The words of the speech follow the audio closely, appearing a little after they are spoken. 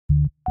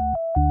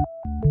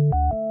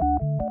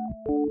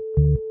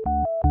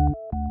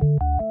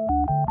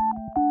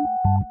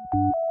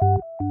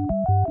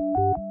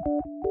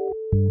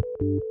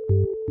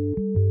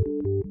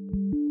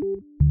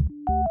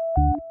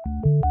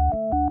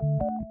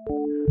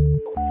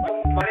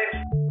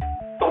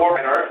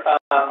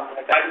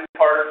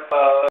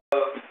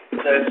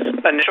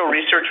initial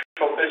research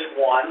focus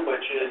one,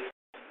 which is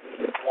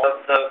one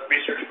of the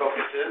research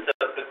focuses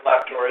of the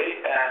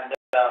collaboratory, and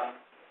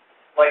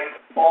like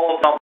all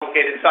of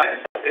complicated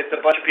science, it's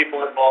a bunch of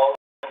people involved.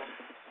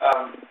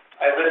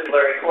 I listed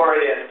Larry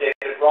Corey and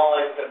David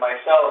Rawlings and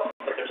myself,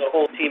 but there's a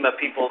whole team of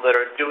people that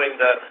are doing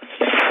the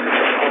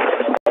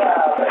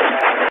lab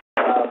and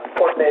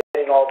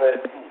coordinating all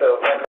this.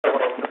 So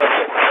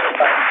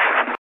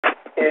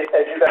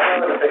as you guys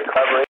know, there's a big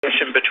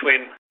collaboration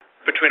between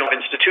all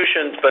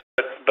institutions, but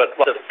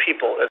lots of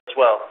people as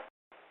well.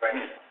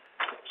 Right.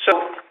 So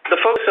the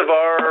focus of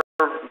our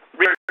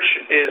research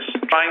is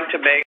trying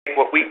to make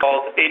what we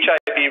call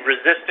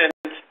HIV-resistant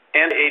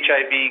and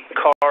HIV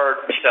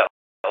CAR T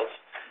cells.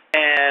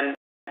 And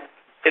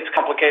it's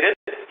complicated,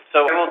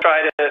 so I will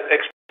try to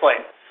explain.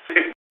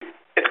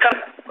 It's kind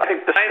of, I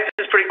think the science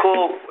is pretty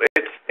cool.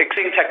 It's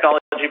exciting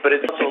technology, but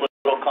it's also a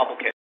little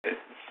complicated.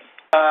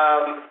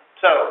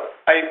 So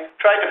I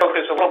tried to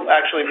focus a little,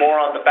 actually, more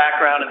on the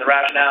background and the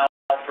rationale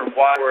for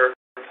why we're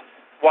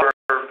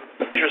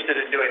interested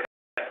in doing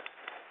that.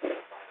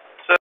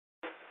 So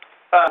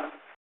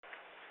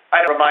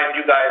I remind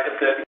you guys of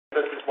this.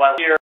 This is why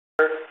we're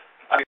here.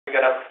 I'm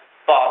going to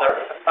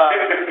bother.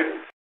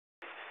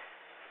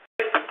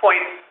 The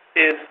point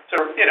is to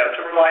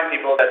remind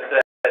people that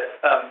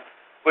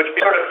which we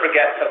sort of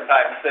forget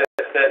sometimes, that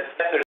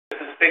there's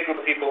this big group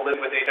of people living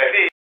with HIV,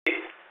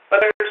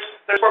 but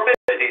there's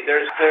morbidity.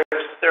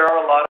 There are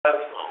a lot of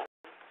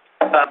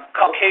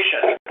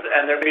complications,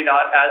 and they're maybe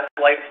not as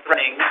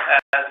life-threatening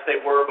as they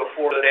were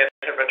before the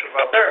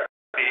antiretroviral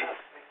therapy,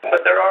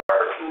 but there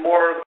are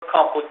more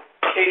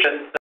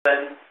complications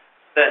than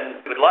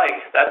we would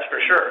like. That's for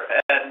sure.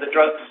 And the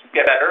drugs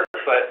get better,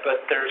 but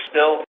there's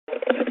still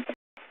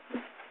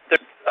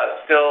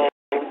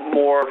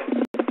more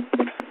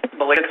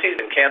malignancies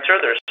in cancer.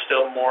 There's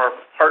still more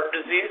heart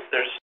disease.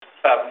 There's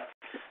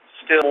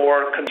still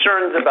more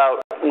concerns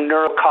about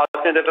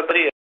neurocognitive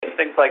ability and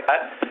things like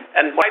that.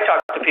 And when I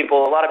talk to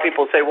people, a lot of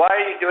people say, why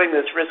are you doing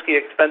this risky,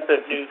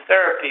 expensive new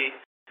therapy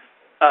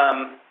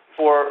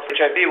for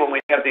HIV when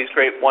we have these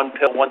great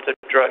one-pill,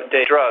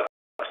 once-a-day drugs?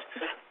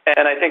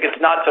 And I think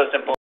it's not so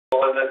simple.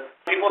 And the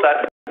people,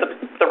 that's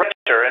the right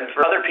answer. And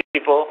for other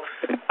people,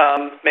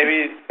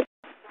 maybe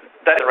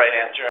that's the right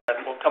answer.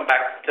 And we'll come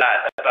back to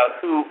that about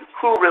who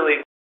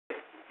really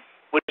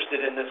was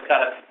interested in this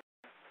kind of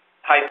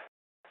high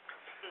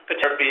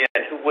therapy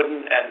and who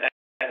wouldn't.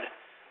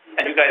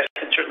 And you guys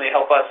can certainly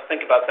help us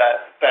think about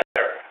that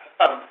better.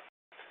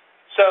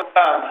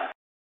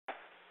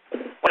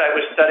 What I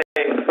was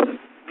studying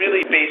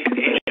really basic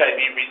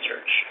HIV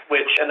research,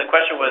 and the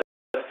question was,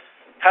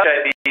 how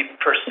does HIV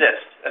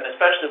persist? And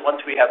especially once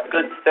we have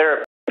good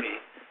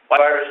therapy, why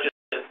does the virus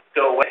just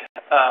go away?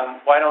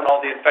 Why don't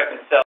all the infected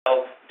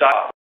cells die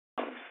off?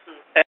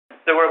 And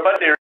there were a bunch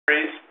of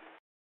theories.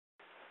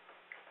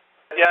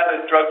 Yeah,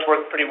 the drugs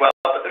work pretty well,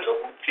 but there's a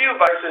few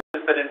viruses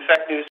that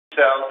infect new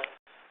cells.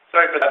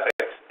 Sorry for that,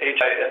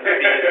 HIV and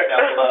the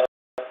down below.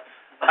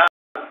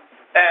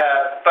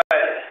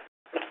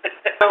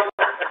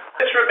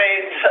 This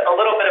remains a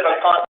little bit of a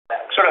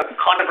sort of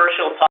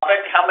controversial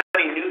topic. How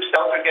many new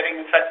cells are getting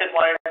infected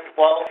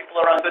while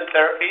people are on good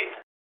therapy?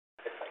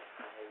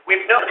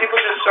 We've known people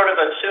just sort of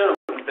assume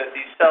that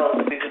these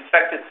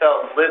infected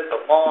cells live a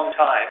long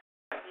time.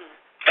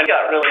 And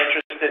got really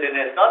interested in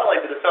it. Not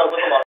only do the cells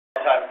live a long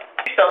time,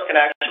 these cells can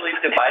actually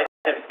divide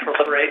and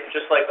proliferate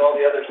just like all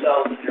the other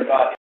cells in your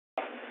body.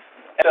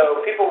 And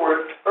so people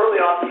were, early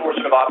on, sort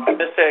of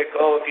optimistic,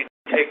 if you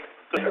take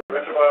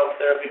retroviral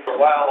therapy for a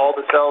while, all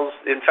the cells,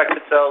 the infected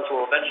cells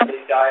will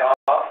eventually die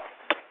off.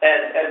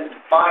 And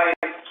my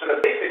sort of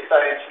basic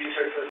science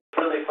research was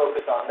really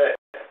focused on this.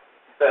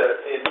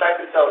 The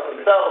infected cells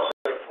themselves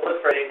are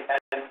proliferating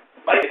and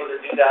might be able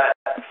to do that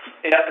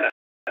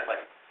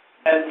indefinitely.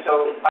 And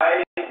so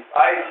I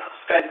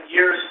spent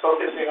years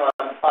focusing on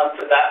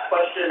that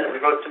question, and we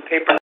wrote some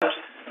papers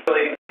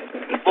really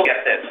look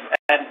at this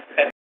and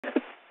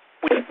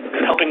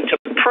helping to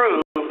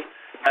prove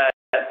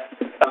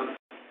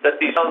that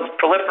these cells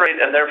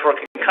proliferate and therefore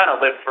can kind of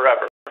live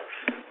forever.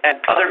 And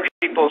other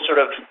people sort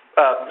of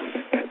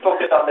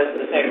focus on this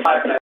at the same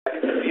time. And I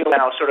think the field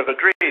now sort of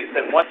agrees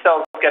that once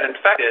cells get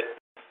infected,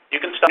 you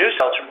can stop new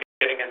cells from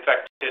getting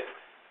infected,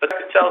 but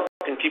the cells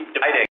can keep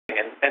dividing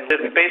and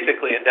live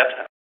basically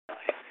indefinitely.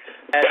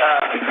 And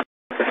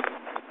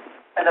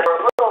there's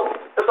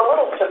a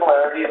little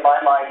similarity in my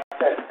mind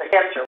to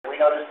cancer. We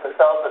noticed the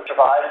cells that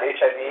survived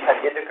HIV had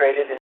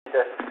integrated into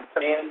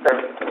genes that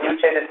are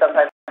mutated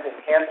sometimes in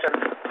cancer,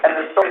 and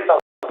the story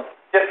felt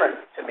different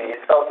to me.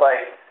 It felt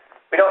like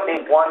we don't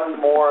need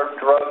one more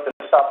drug to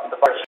stop the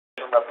virus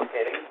from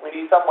replicating. We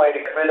need some way to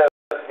get rid of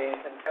these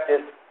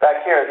infected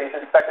bacteria, these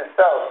infected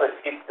cells that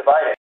keep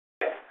dividing.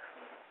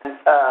 And,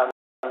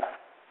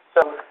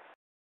 so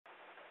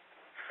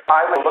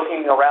I was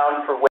looking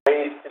around for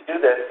ways to do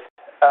this.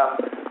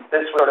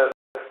 This sort of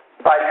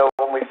sideshow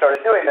when we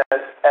started doing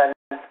this, and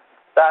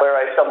that's where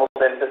I stumbled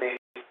into these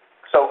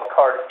so-called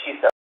CAR T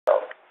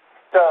cells.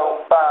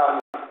 So,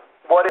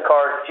 what is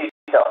CAR T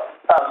cell?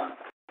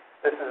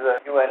 this is a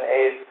UN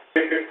AIDS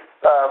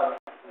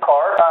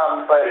CAR,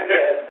 but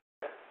it's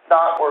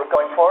not what we're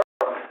going for.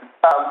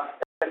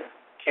 It's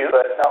cute,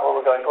 but it's not what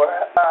we're going for.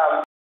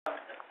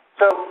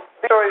 So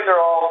these stories are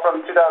all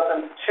from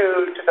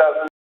 2002,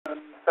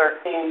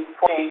 2013,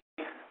 14,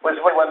 was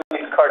when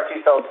these CAR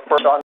T cells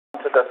burst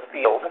onto the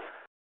field.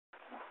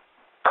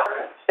 CAR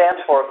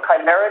stands for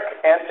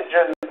chimeric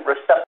antigen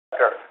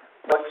receptor.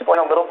 I'll explain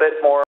a little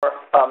bit more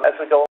as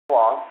we go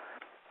along.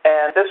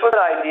 And this was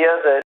an idea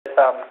that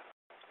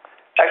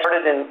I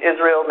started in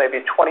Israel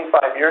maybe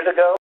 25 years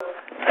ago.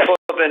 People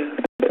have been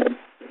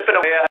chipping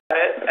away at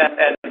it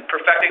and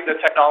perfecting the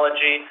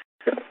technology,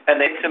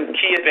 and they made some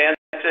key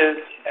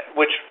advances,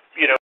 which,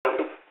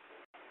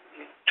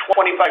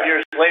 25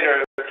 years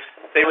later,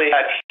 they really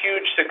had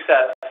huge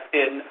success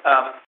in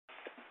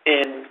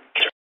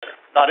cancer,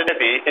 not in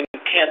HIV, in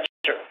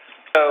cancer.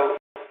 So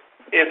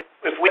if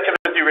we have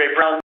Timothy Ray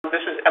Brown,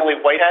 this is Emily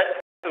Whitehead,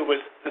 who was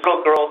this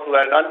little girl who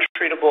had an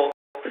untreatable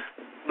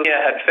leukemia,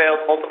 had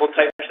failed multiple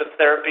types of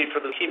therapy for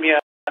leukemia.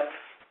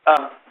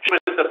 She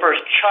was the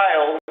first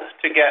child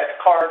to get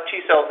CAR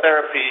T-cell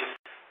therapy,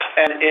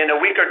 and in a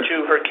week or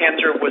two, her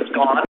cancer was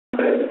gone,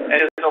 and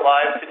is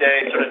alive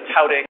today, sort of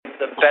touting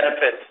the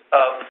benefits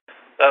of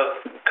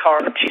CAR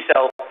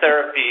T-cell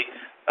therapy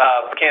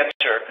for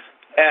cancer.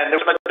 And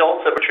there were some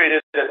adults that were treated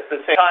at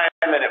the same time,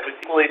 and it was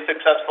equally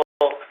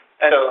successful.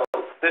 And so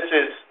this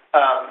is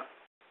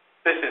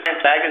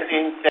Science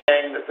Magazine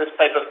saying that this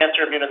type of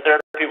cancer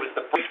immunotherapy was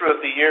the breakthrough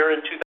of the year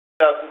in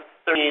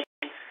 2013.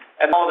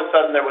 And all of a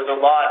sudden, there was a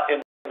lot in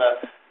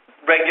the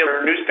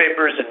regular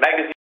newspapers and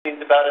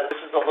magazines about it.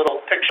 This is a little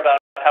picture about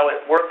how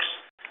it works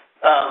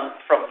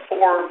from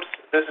Forbes.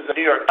 This is a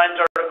New York Times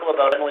article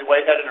about Emily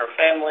Whitehead and her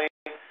family.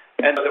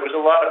 And there was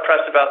a lot of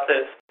press about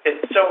this.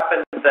 It so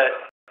happens that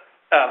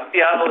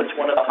Seattle is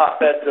one of the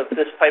hotbeds of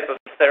this type of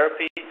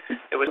therapy.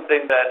 It was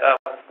something that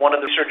one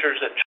of the researchers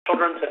at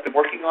Children's had been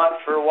working on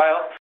for a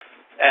while,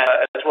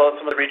 as well as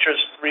some of the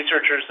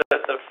researchers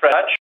at the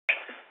French.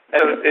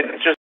 And so it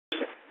just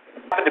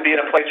happened to be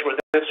in a place where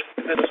this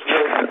is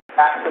really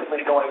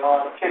actively going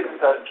on. Kids at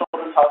the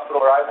Children's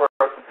Hospital where I work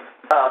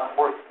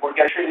were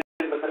getting treated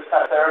with this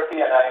kind of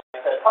therapy, and I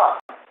said,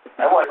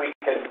 I wonder if we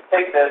can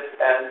take this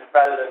and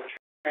rather than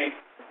treat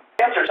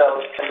cancer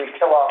cells, can we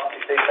kill off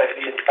these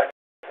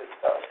HIV-infected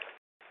cells?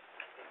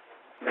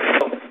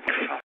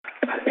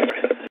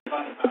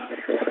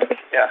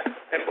 Yeah.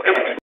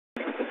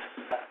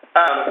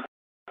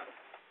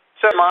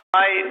 So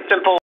my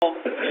simple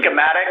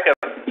schematic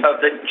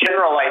of the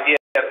general idea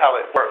of how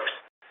it works.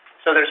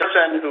 So there's a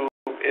person who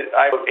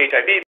I have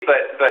HIV,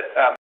 but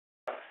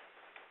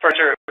for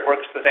sure it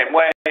works the same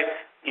way.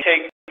 You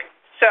take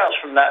cells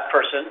from that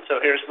person. So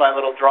here's my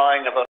little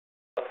drawing of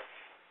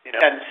 10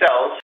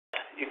 cells.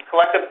 You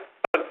collect a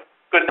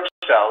good number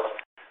of cells,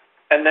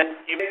 and then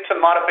you make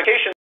some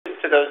modifications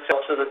to those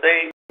cells so that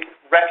they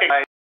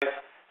recognize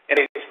in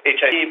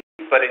HIV,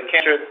 but in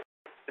cancer,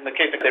 in the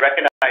case of they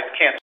recognize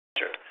cancer.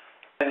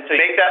 And so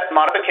you make that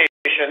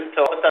modification,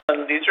 so all of a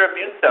sudden these are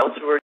immune cells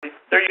who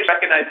they're used to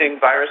recognizing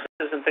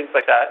viruses and things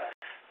like that,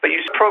 but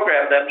you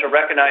program them to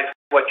recognize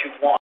what you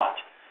want.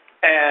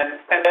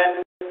 And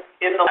then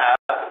in the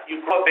lab,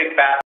 you grow a big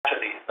batch of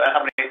these. I don't know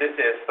how many this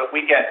is, but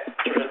we get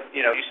sort of,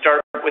 you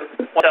start with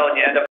one cell and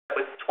you end up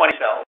with 20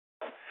 cells.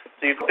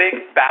 So you have a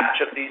big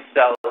batch of these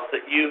cells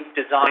that you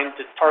designed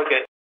to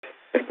target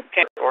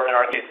cancer, or in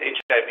our case,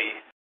 HIV.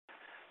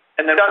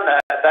 And then done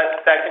that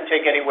can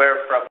take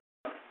anywhere from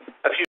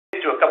a few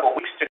days to a couple of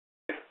weeks to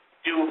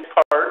do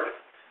CAR,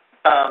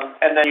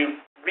 and then you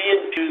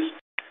reinfuse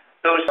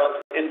those cells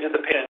into the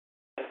patient.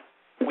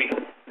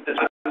 This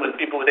is with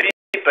people with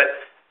HIV, but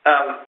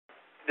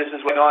this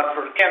is going on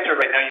for cancer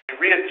right now. You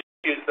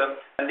reinfuse them,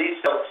 and these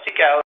cells seek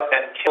out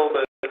and kill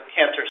the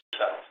cancer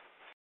cells.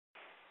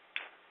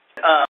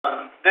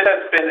 This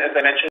has been, as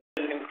I mentioned,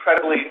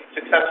 incredibly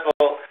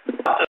successful.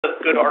 Lots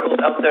of good articles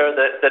out there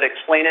that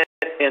explain it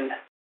in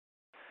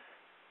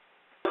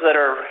that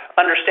are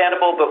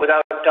understandable, but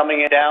without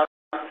dumbing it down.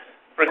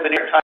 For the New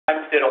York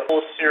Times did a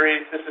whole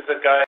series. This is a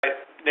guy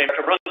named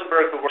Dr.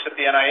 Rosenberg who works at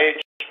the NIH,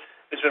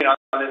 who's been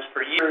on this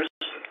for years.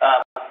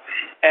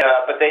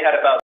 But they had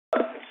about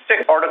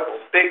 6 articles,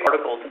 big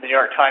articles in the New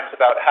York Times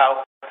about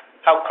how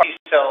CAR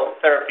T-cell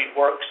therapy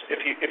works.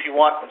 If you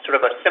want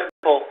sort of a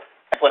simple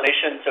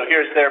explanation, so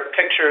here's their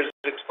pictures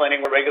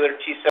explaining what regular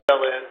T-cell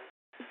is,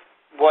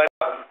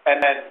 and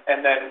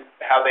then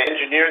how they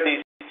engineer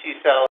these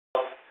T-cells,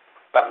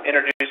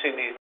 introducing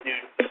these new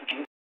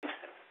genes,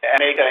 and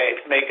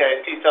make a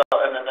T-cell,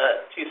 and then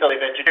the T-cell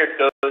they've engineered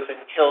goes and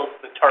kills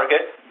the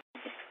target.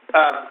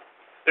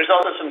 There's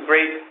also some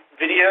great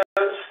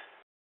videos.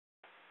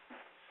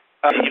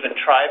 You can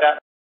try that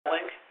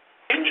link.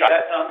 You can try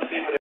that.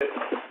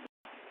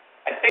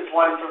 I think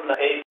one from the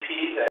AP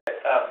that.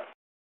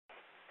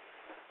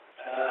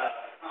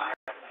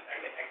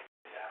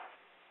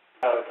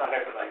 It's not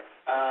hyperlink.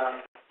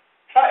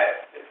 Try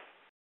it.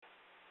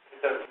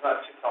 It's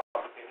not too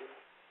complicated.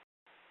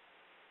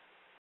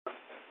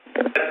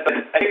 But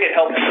I think it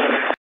helps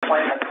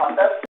explain the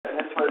concept. And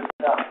this was,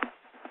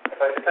 if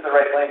I said the the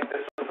right link.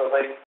 This was the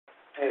link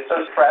to the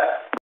Associated Press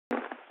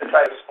to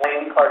try to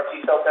explain CAR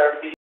T cell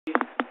therapy.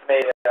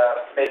 Made a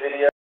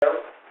video. The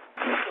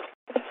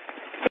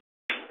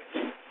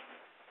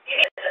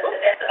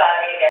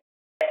body against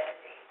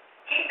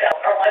T cells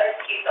are one of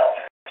T cells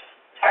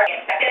target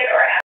infected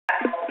or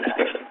abnormal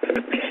cells.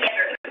 The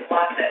cancer can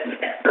block those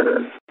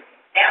cells.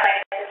 Now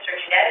scientists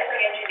are genetically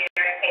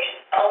engineering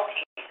patients' own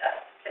T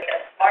cells to make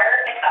them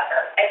smarter and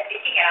tougher at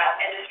seeking out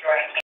and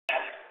destroying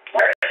cancer.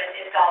 One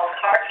version is called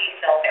CAR T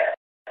cell therapy.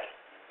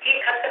 T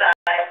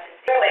customized to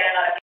zero in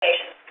on a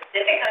patient's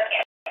specific cancer.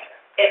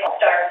 It all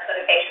starts with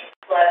a patient's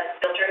blood is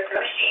filtered through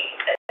a machine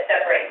that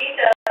separates T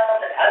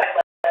cells and other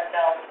blood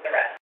cells from the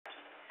rest.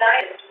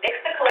 Scientists mix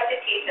the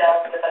collected T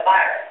cells with a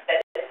virus that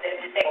is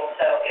disabled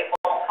so it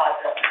won't cause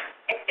illness.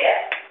 Instead,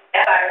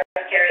 that virus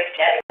carries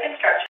genetic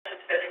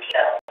instructions for the T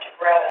cells to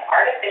grow an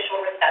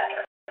artificial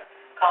receptor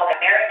called a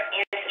chimeric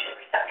antigen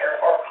receptor,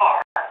 or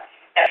CAR,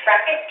 that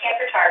tracks its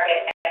cancer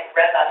target and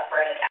rev up for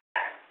an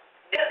attack.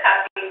 These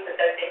copies of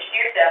those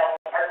engineered cells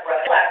are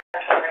grown in the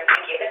laboratory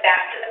and given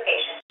back to the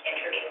patient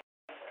intravenously.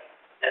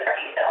 The CAR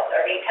T cells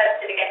are being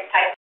tested against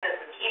types of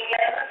leukemia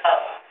and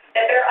lymphoma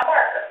that bear a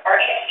marker or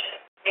antigen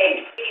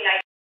named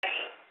CD19.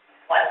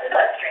 Once in the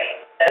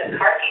bloodstream, those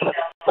CAR T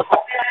cells will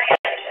hold that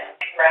antigen and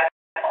grab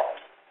hold.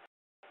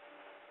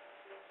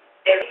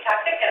 They release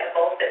toxic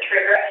chemicals that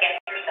trigger a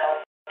cancer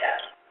cell's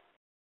death.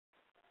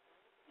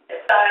 This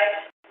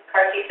side,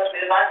 CAR T cells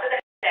move on to the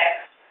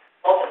next,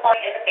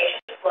 multiplying in the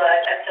patient's blood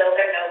until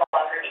they're no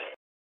longer needed.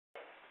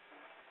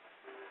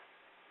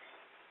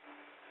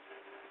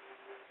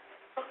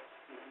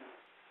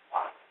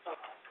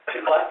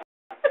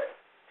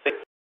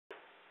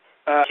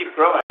 Keep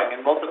growing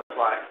and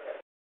multiplying.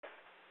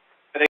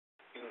 I think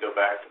you can go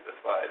back to the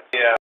slide.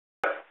 Yeah.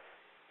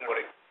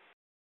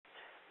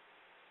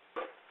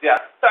 Yeah.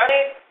 So are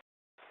they?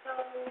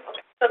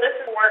 Okay. So this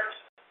has worked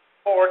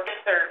for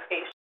cancer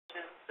patients.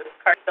 This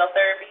CAR cell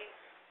therapy.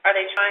 Are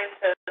they trying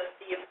to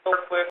see if it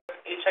works with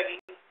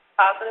HIV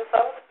positive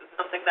folks? Is it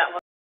something that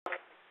looks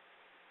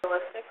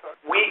realistic? Or?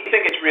 We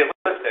think it's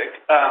realistic.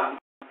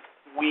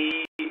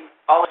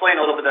 I'll explain a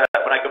little bit of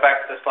that when I go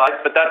back to the slides,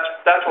 but that's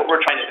what we're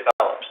trying to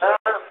develop. So,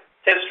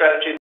 take a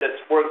strategy that's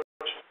worked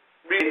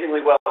reasonably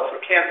well for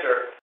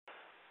cancer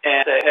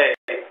and say, hey,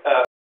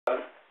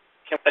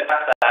 can we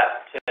adapt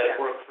that to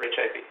work for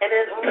HIV? And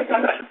then when we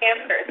talk about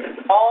cancer, is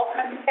it all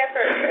kinds of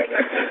cancer or is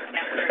it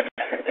cancer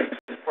that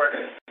this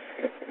works?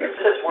 This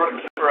has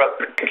worked for a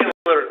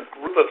particular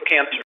group of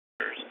cancers.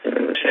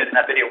 In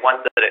that video,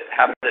 one that it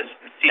have this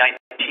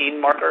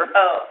C19 marker.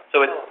 Oh. So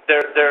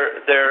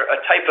they're a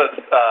type of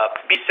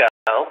B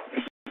cell,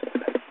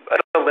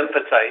 a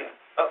lymphocyte,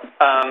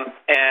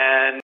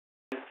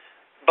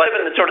 but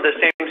live in sort of the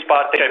same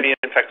spot that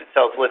HIV-infected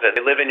cells live in.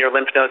 They live in your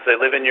lymph nodes, they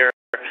live in your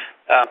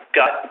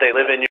gut, they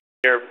live in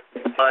your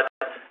blood,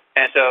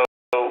 and so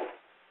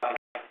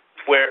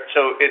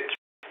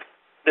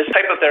this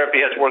type of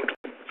therapy has worked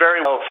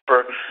very well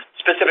for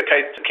specific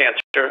types of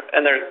cancer,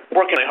 and they're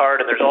working really hard,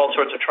 and there's all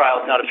sorts of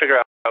trials now to figure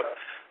out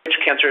which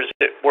cancers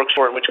it works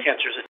for and which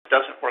cancers it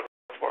doesn't work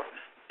for.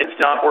 It does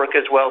not work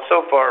as well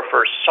so far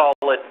for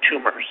solid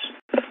tumors.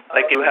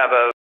 Like you have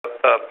a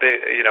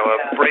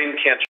brain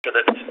cancer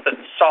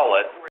that's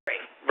solid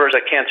versus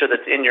a cancer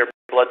that's in your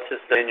blood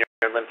system, in your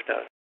lymph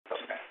nodes.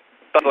 Okay.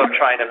 People are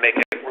trying to make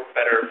it work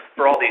better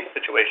for all these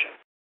situations.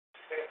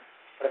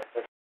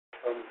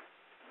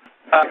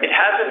 It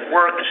hasn't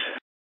worked.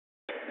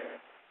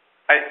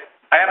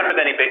 I haven't had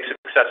any big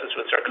successes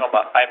with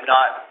sarcoma. I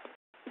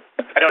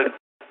don't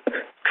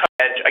cut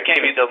edge. I can't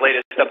give you the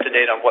latest up to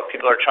date on what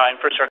people are trying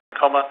for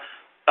sarcoma.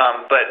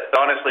 But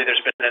honestly,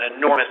 there's been an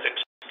enormous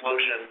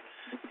explosion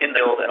in the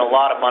field and a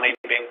lot of money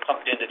being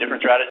pumped into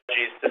different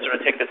strategies to sort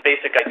of take this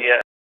basic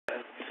idea and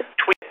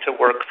tweak it to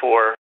work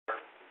for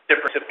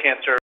different types of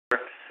cancer.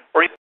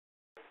 Or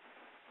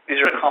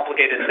these are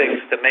complicated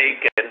things to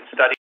make and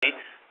study,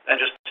 and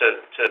just to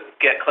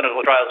get clinical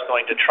trials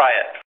going to try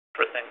it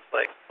for things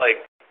like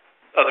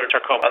other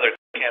sarcoma, other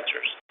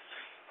cancers.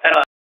 And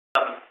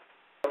I'll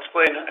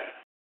explain.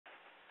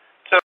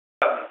 So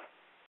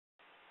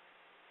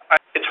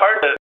it's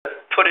hard to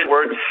put in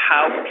words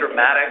how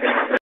dramatic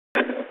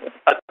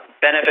a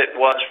benefit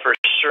was for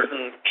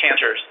certain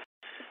cancers.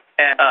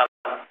 And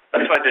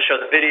that's why I just show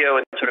the video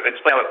and sort of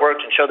explain how it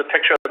worked and show the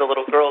picture of the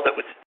little girl that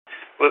was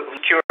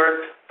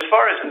cured. As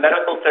far as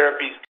medical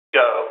therapies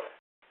go,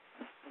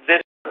 this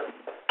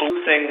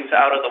blew things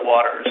out of the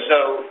water.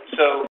 So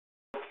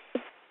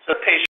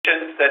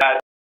patients that had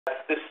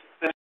this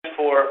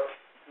for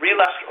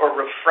relapsed or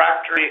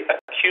refractory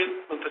acute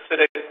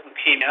lymphocytic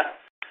leukemia,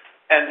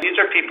 and these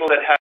are people that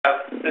have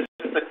this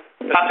is the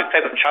classic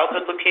type of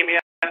childhood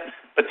leukemia,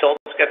 but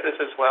adults get this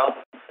as well,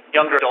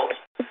 younger adults,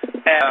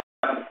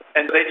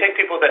 and they take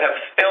people that have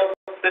failed.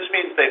 This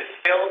means they've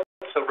failed,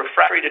 so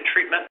refractory to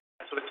treatment.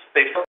 So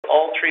they failed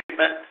all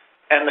treatment,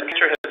 and the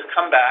cancer has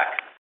come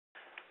back,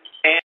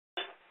 and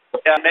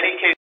in many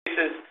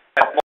cases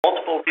have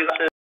multiple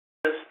relapses.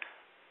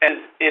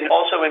 And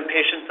also in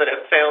patients that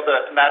have failed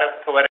a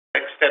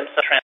hematopoietic stem cell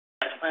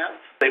transplant,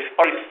 they've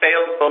already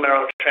failed bone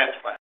marrow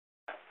transplant.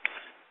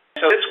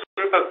 So this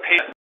group of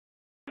patients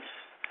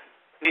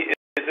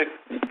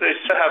they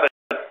still have a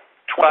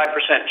 25%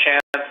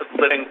 chance of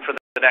living for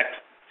the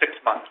next 6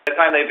 months. By the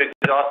time they've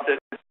exhausted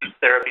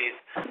therapies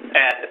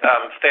and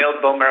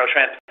failed bone marrow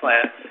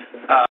transplant,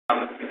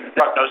 the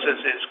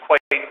prognosis is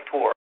quite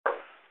poor.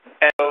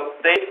 And so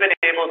they've been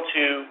able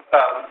to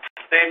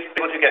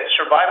get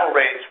survival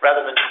rates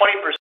rather than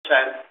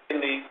 20%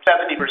 in the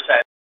 70%,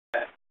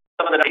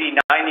 some of them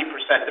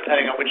 80-90%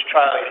 depending on which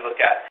trial you look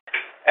at.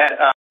 And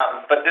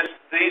but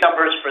these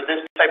numbers for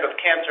this type of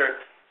cancer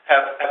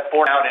have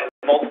borne out in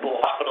multiple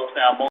hospitals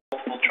now,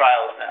 multiple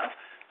trials now.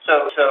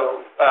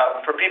 So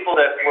for people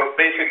that were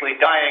basically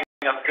dying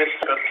of this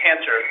type of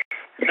cancer,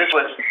 this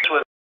was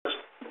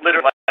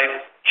literally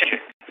life-changing.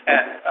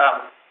 And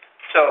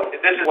so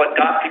this is what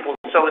got people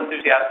so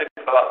enthusiastic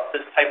about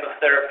this type of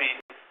therapy,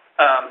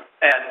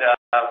 and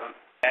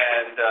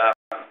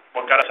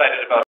what got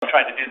excited about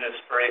trying to do this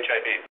for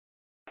HIV.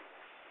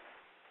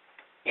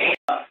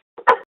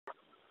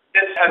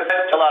 This has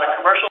led to a lot of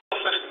commercial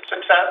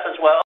success as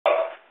well.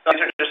 So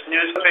these are just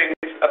news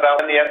clippings about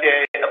when the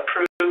FDA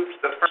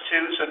approved the first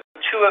two. So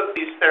 2 of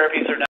these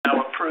therapies are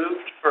now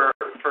approved for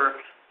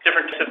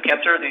different types of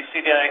cancer, these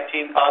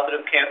CD19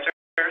 positive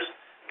cancers.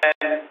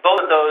 And both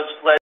of those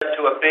led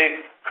to a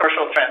big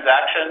commercial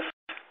transaction.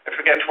 I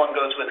forget which one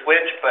goes with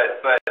which, but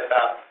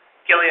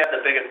Gilead,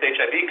 the biggest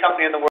HIV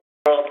company in the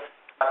world,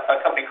 a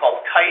company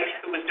called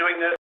Kite who was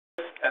doing this,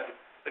 and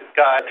the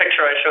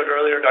picture I showed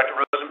earlier, Dr.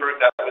 Rosenberg,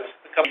 that was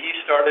the company he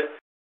started.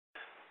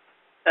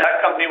 And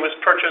that company was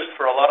purchased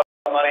for a lot of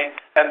money.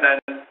 And then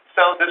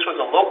so this was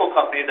a local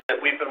company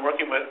that we've been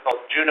working with called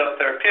Juno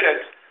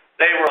Therapeutics.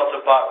 They were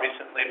also bought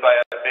recently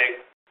by a big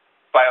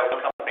bio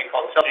company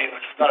called Celgene,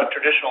 which is not a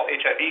traditional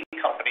HIV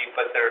company,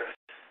 but they're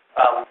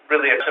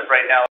really aggressive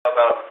right now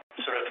about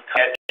sort of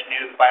cutting-edge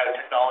new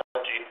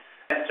biotechnology.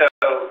 And so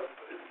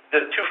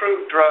the 2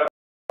 approved drugs,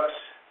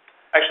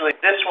 actually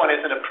this one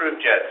isn't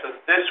approved yet. So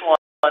this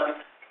one is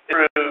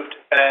approved,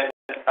 and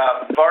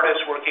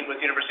Novartis, working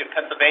with the University of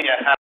Pennsylvania,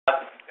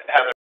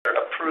 have their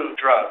approved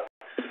drug.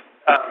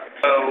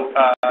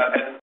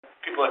 And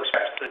people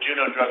expect the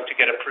Juno drug to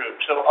get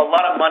approved. So a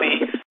lot of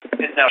money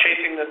is now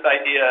chasing this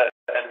idea,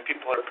 and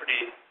people are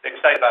pretty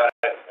excited about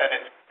it, and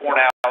it's borne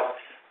out.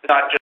 It's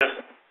not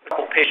just a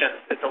couple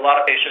patients, it's a lot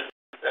of patients,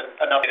 and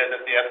enough data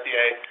that the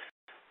FDA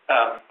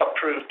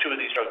approved 2 of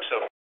these drugs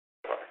so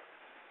far.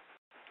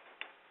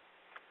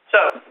 So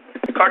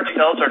CAR T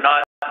cells are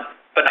not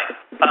benign.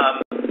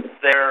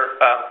 They're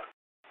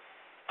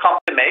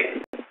complex to make.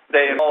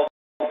 They involve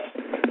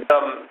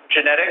some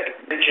genetic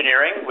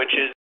engineering, which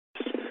is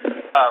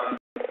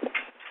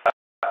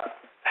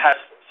has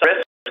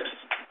risks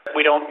that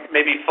we don't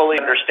maybe fully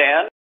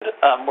understand.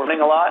 We're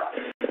learning a lot,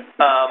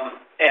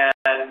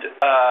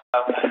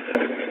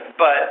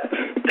 but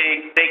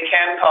they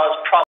can cause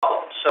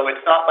problems. So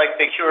it's not like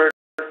they cured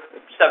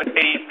 70,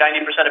 80,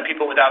 90% of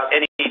people without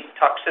any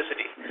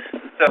toxicity.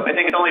 So I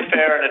think it's only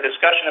fair in a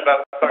discussion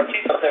about CAR T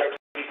cell therapy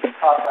to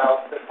talk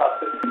about the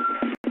toxicity.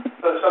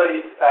 So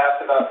somebody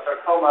asked about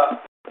sarcoma.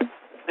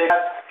 They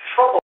have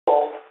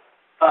trouble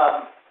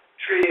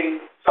treating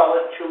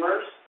solid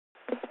tumors,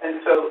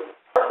 and so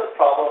part of the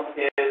problem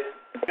is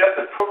you have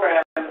to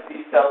program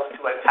these cells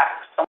to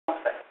attack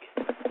something.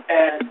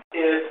 And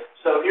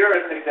here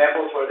are some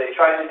examples where they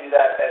tried to do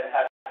that and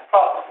had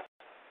problems.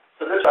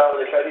 So this is how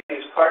they tried to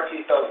use CAR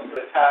T cells to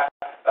attack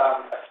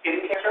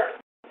skin cancer,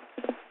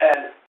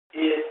 and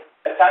it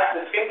attacks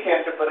the skin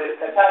cancer, but it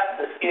attacks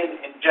the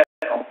skin in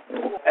general.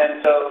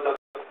 And so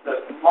the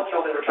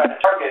molecule they were trying to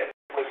target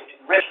was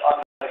enriched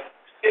on the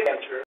skin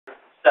cancer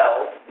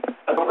cells,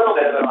 but a little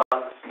bit on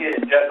the skin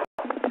in general.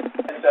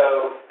 And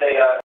so they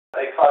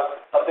caused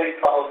a big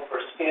problem for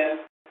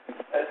skin.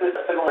 This is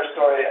a similar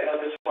story. I know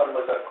this one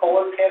was a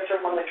colon cancer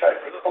when they tried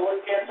for colon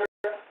cancer.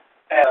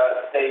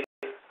 They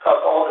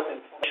caused all this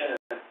inflammation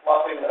and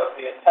sloughing of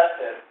the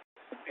intestine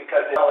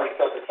because it not only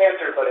killed the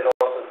cancer, but it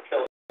also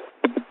killed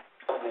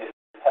the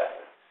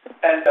intestine.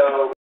 And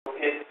so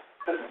this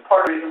is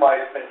part of the reason why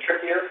it's been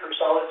trickier for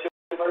solid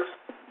tumors.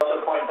 It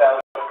also points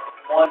out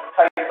one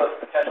type of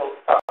potential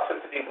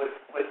toxicity with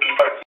the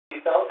CAR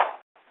T cells.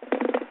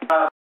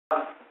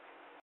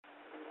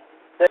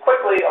 There's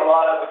quickly a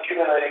lot of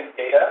accumulating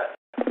data.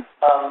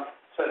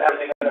 So now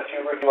we're going to a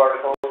few review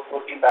articles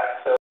looking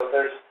back. So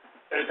there's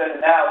been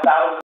now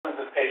thousands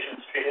of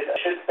patients treated. I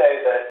should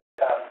say that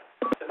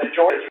the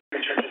majority of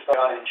this research is going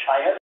on in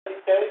China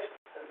these days.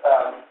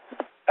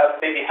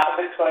 Maybe half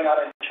of it's going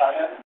on in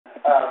China.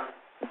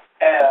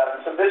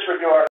 So this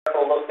review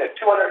article looked at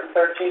 213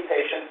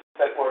 patients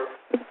that were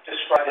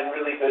described in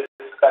really good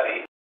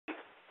studies.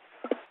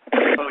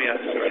 Oh, yes.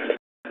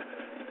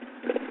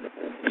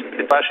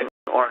 It's flashing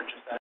orange.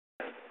 Is that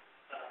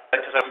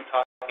because I was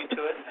talking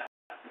to it?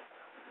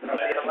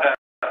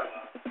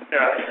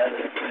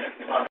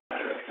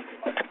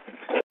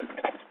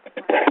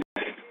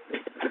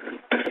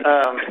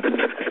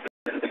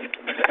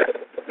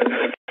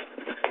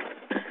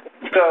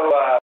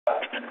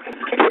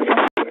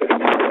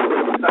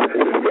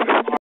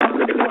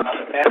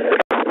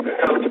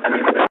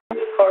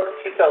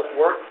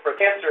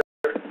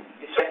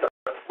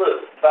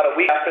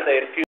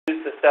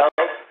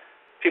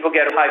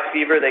 really high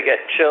fever, they get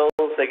chills,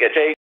 they get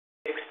shakes,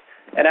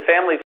 and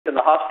families in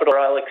the hospital are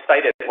all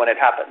excited when it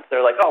happens.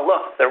 They're like, oh,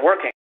 look, they're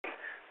working.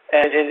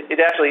 And it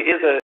actually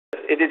is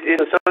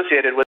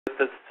associated with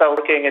the cell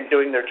working and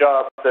doing their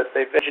job that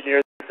they've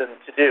engineered them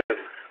to do.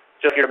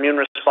 Just your immune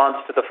response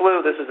to the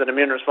flu, this is an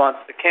immune response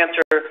to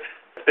cancer.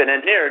 It's been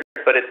engineered,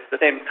 but it's the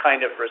same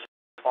kind of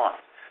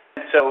response.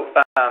 And so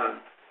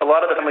a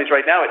lot of the families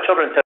right now at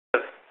Children's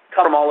have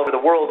come from all over the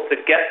world to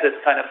get this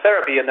kind of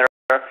therapy, and the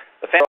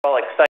families are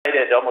all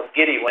excited, almost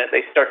giddy when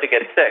they start to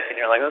get sick, and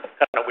you're like, that's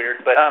kind of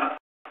weird, but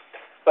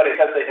it's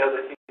because they know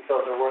that T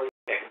cells are working.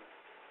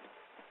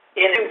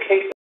 In some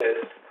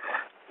cases,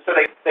 so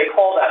they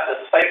call that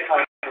the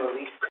cytokine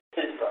release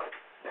syndrome.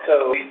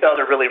 So these cells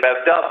are really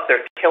revved up,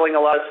 they're killing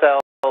a lot of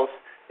cells,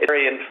 it's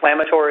very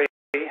inflammatory,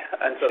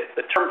 and so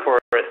the term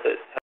for it that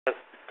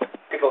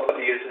people come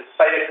to use is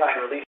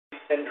cytokine release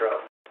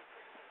syndrome.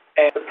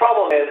 And the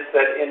problem is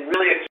that in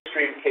really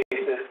extreme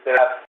cases, there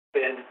have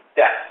been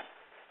deaths.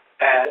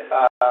 And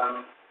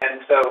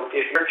so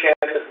if your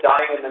chance of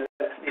dying in the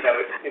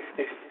if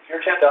your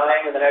chance of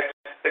dying in the next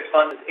 6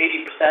 months is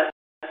 80%,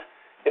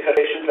 if a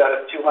patient out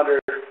of 200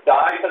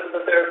 die because of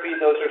the therapy,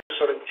 those are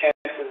sort of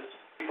chances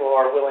people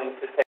are willing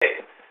to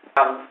take.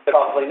 They're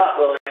probably not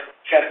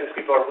chances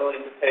people are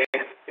willing to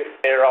take if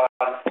they're on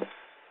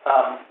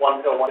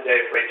one pill once a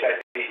day for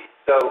HIV.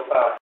 So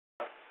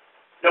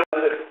no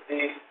one of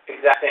these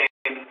exact same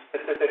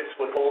statistics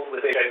would hold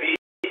with HIV,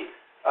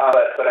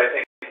 but I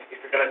think if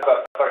you're going to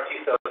talk about CAR T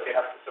cells, you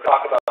have to sort of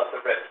talk about the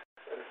risks.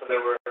 And so there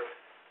were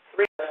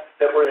 3 deaths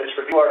that were in this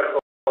review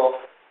article.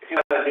 If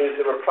you have the news,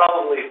 there were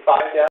probably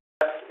 5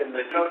 deaths in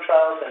the Juno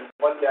trials and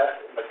 1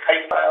 death in the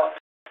Kite trial.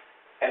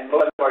 And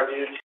most of them are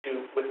due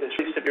to, with this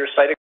really severe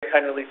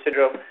cytokine release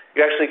syndrome,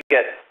 you actually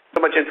get so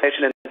much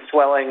inflammation and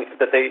swelling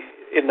that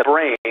in the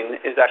brain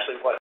is actually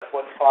what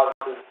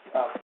causes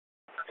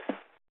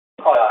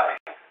eye.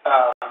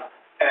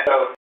 And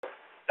so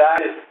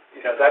that is,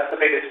 that's the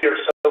biggest fear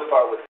so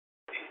far with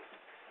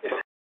these.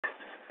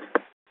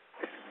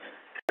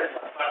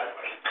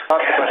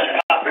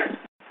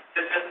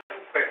 Just a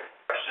quick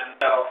question.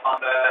 So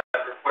on the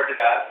reported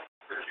deaths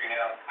for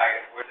Juno and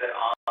Kite, was it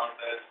on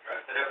the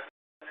drugs that have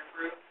been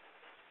approved?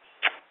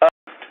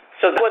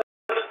 So that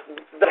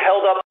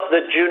held up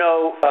the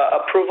Juno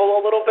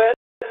approval a little bit.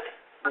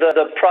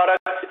 The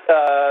product,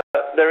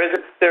 there is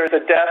a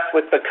death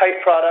with the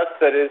Kite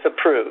product that is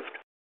approved,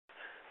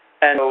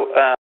 and so,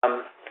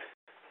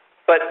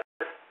 but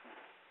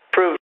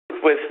approved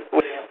with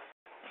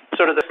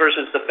sort of the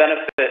versus the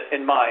benefit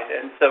in mind.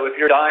 And so, if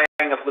you're dying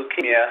of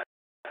leukemia,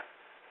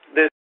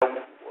 this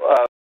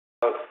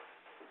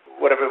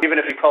whatever, even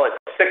if you call it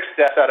 6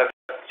 deaths out of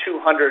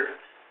 200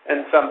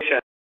 and some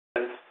patients,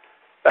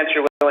 that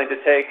you're willing to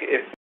take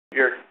if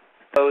you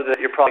know that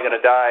you're probably going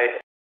to die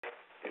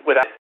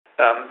without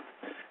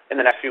in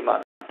the next few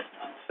months.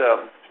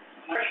 So. The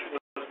question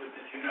was with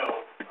the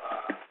Juno,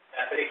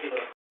 that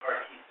particular CAR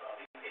T cell,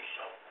 they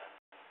shelved them.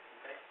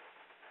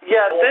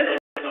 Yeah,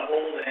 this. On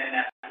hold,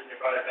 and after they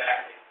brought it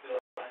back, they still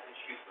had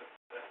issues with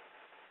it.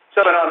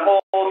 So it on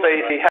hold.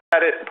 They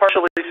had it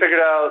partially figured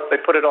out.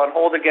 They put it on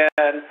hold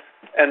again,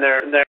 and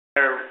they're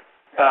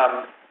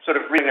sort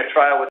of reading a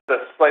trial with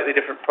a slightly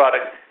different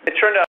product. It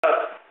turned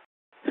out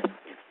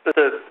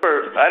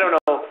I don't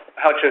know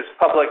how much is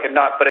public and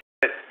not, but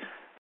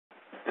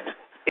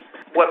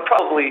what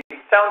probably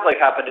sounds like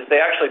happened is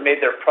they actually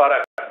made their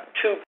product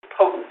too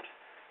potent.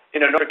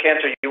 For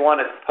cancer, you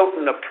want as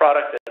potent a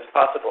product as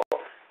possible.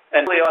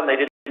 And early on, they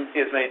didn't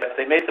see as many deaths.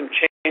 They made some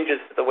changes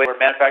to the way we're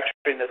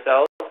manufacturing the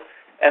cells,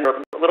 and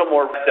were a little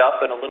more revved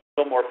up and a little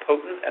more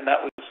potent, and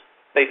that was,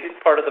 they think,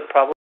 part of the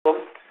problem.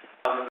 But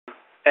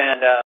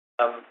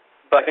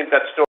I think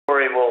that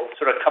story will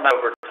sort of come out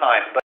over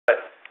time. But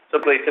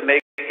simply to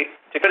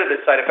get rid of this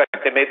side effect,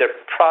 they made their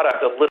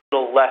product a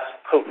little less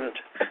potent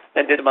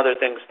and did some other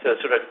things to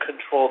sort of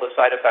control the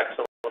side effects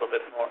a little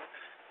bit more.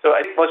 So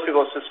I think most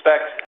people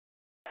suspect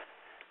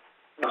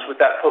with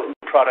that potent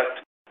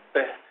product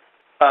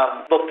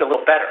looked a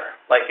little better.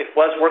 Like it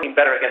was working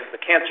better against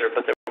the cancer,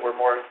 but there were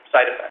more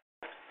side effects.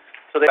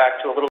 So they're back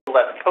to a little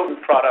less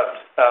potent product,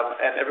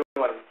 and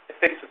everyone, I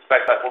think,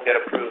 suspects that will get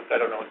approved. I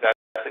don't know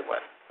exactly when.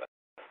 But.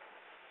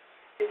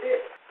 Is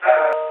it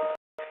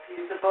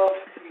feasible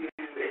to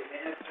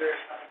administer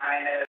some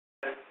kind of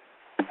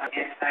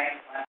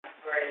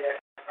anti-inflammatory that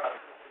crosses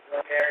the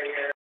blood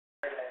barrier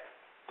that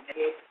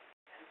mitigates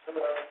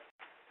potential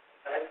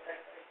side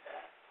effects like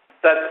that?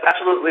 That's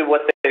absolutely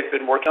what they've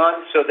been working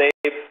on. So they're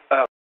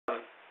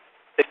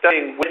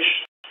studying which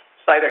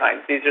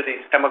cytokines, these are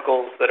these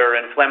chemicals that are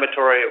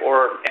inflammatory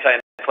or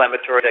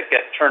anti-inflammatory that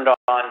get turned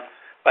on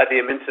by the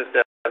immune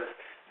system.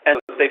 And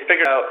they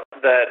figured out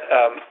that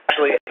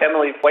actually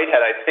Emily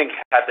Whitehead, I think,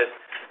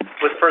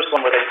 was the first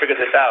one where they figured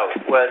this out,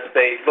 was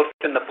they looked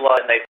in the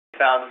blood and they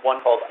found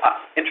one called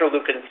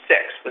interleukin 6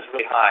 was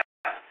really high.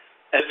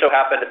 And it so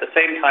happened at the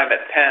same time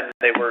at Penn,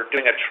 they were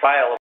doing a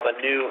trial of a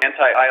new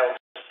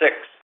anti-IL-6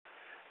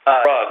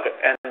 drug.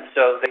 And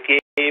so they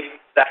gave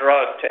that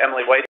drug to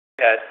Emily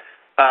Whitehead,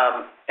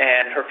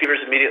 and her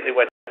fevers immediately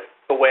went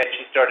away and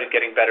she started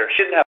getting better.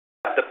 She didn't have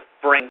the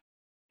brain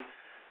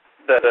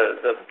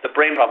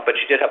pump, but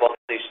she did have all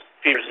these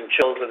fevers and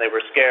chills, and they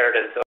were scared,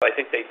 and so I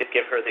think they did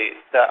give her the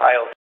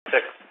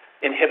IL-6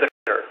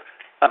 inhibitor.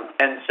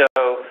 And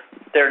so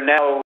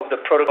the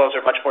protocols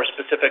are much more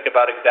specific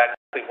about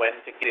exactly when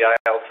to give the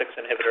IL-6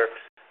 inhibitor.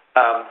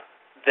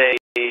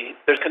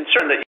 There's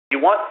concern that you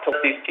want to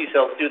let these T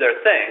cells do their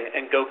thing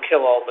and go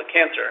kill all the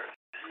cancer.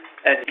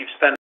 And you've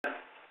spent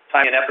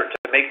time and effort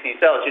to make these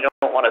cells. You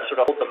don't want to sort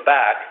of hold them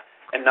back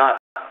and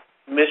not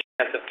miss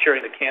the chance of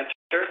curing the cancer.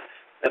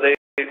 So they're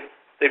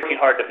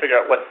working hard to figure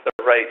out what's the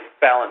right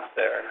balance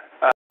there.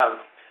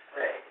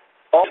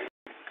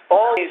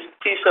 All these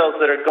T cells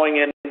that are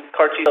going in,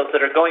 CAR T cells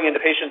that are going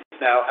into patients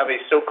now have a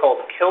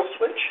so-called kill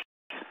switch.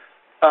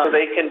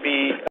 They can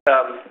be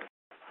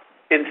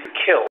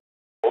killed.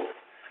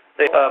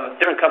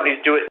 Different companies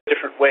do it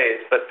different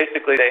ways, but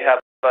basically they have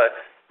a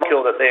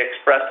molecule that they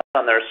express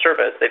on their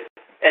surface. They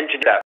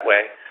engineer that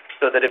way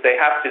so that if they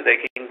have to, they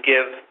can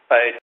give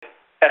a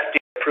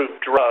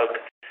FDA-approved drug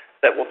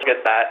that will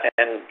get that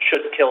and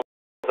should kill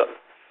them.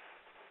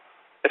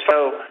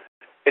 So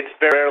it's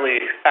very rarely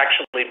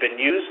actually been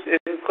used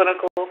in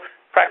clinical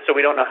practice, so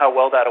we don't know how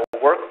well that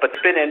will work, but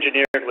it's been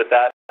engineered with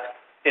that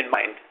in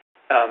mind.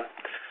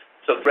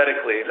 So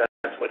theoretically,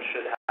 that's what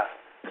should happen.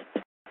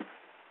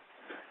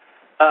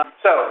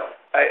 So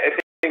I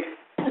think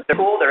they're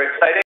cool, they're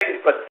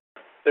exciting, but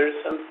there's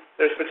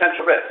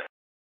potential risk.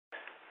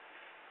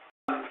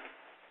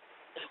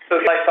 So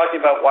if like talking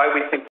about why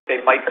we think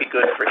they might be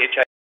good for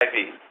HIV.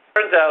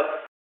 Turns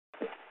out,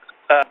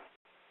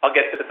 I'll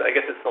get to this, I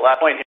guess it's the last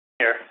point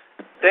here.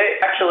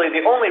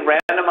 The only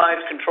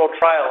randomized controlled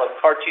trial of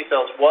CAR T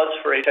cells was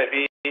for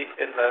HIV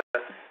in the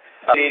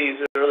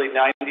 80s, early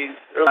 90s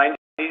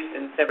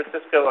in San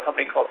Francisco, a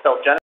company called Cell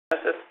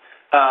Genesis.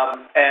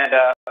 And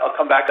I'll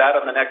come back to that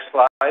on the next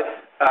slide.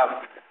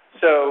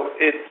 So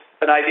it's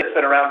an idea that's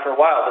been around for a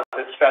while that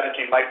this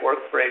strategy might work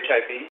for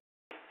HIV.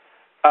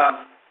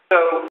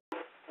 So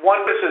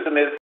one criticism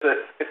is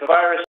that if the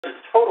virus is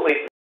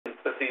totally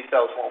latent, that these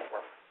cells won't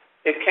work.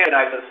 It can't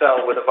immunize a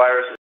cell where the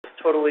virus is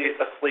totally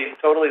asleep,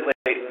 totally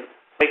latent,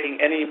 making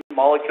any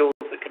molecules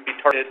that can be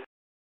targeted.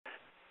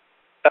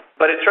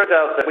 But it turns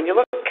out that when you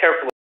look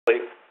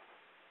carefully,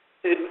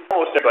 in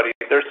almost everybody,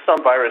 there's some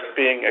virus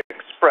being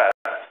expressed.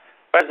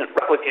 The virus isn't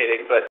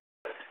replicating, but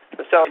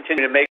the cells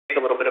continue to make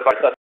a little bit of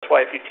virus. That's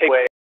why if you take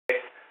away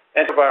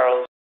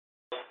antivirals,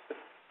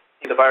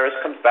 the virus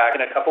comes back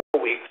in a couple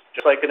of weeks,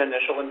 just like an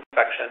initial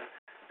infection,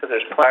 because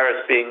there's virus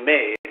being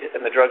made,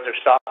 and the drugs are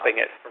stopping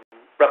it from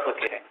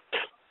replicating.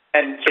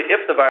 And so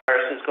if the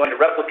virus is going to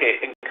replicate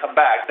and come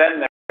back,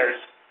 then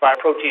there's viral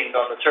proteins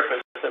on the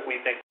surface that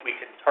we think we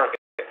can target.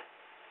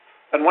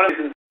 And one of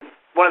the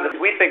things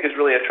we think is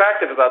really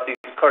attractive about these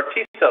CAR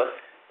T cells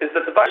is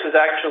that the virus has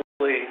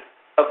actually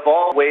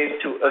evolved ways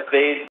to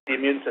evade the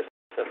immune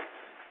system.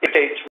 It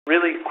mutates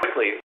really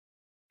quickly.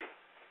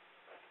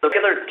 The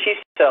regular T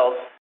cells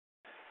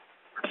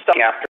stop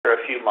after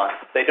a few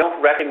months. They don't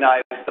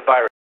recognize the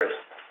virus.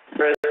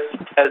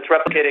 As it's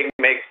replicating,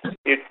 makes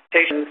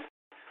mutations,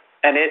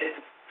 and it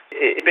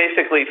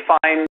basically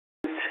finds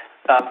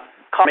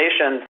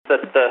combinations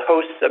that the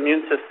host's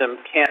immune system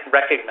can't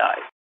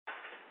recognize.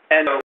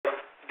 And so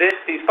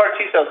these CAR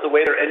T cells, the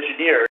way they're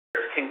engineered,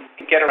 can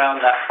get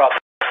around that problem.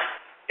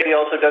 It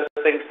also does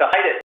things to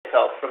hide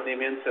itself from the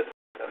immune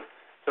system.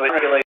 So it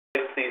regulates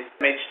these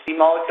MHC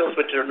molecules,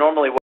 which are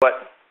normally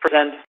what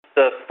presents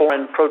the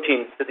foreign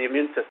proteins to the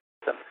immune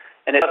system,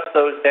 and it shuts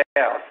those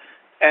down.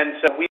 And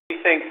so we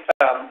think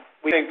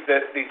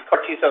that these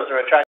CAR T cells are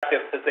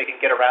attractive because they can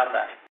get around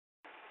that.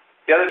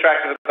 The other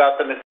attractive about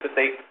them is that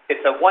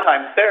it's a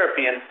one-time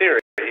therapy in theory,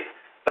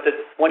 but that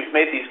when you've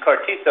made these CAR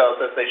T cells,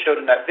 as they showed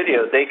in that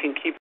video, they can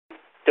keep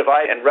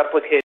dividing and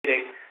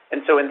replicating,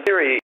 and so in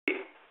theory,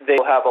 they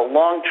will have a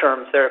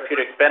long-term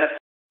therapeutic benefit,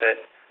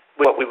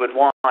 what we would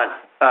want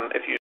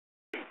if you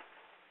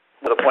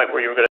to the point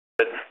where you were going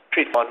to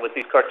treat one with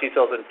these CAR T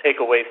cells and take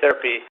away CAR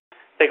T,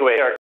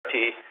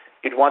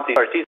 you'd want these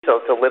CAR T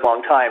cells to live a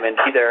long time and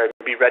be there and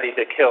be ready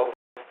to kill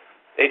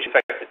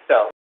H-infected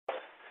cells.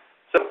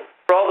 So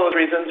for all those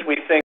reasons, we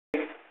think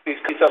these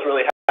T cells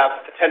really have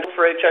potential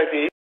for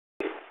HIV.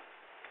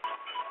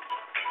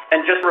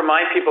 And just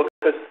remind people,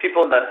 because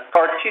people in the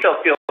CAR T cell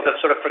field have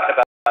sort of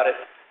forgotten about it,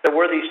 there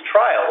were these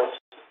trials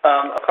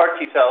of CAR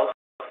T cells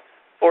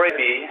for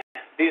HIV.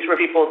 These were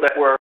people that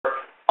were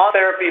on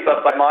therapy,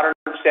 but by modern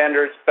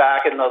standards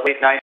back in the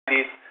late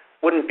 90s,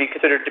 wouldn't be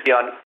considered to be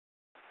on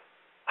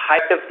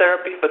high-active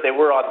therapy, but they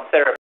were on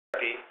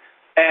therapy.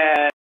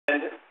 And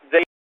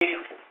the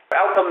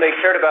outcome they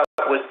cared about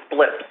was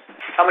blips,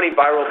 how many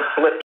viral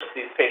blips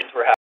these patients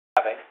were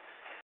having.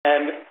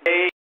 And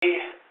they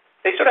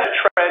sort of had a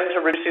trend to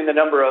reducing the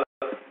number of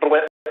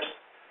blips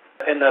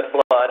in the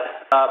blood,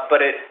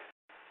 but it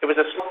was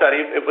a small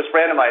study. It was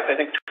randomized, I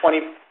think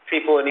 20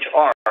 people in each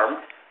arm,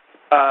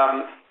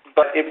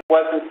 but it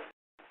wasn't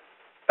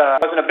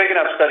a big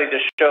enough study to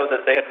show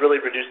that they had really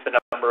reduced the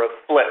number of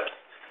blips.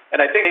 And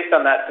I think based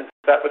on that, since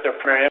that was their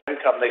primary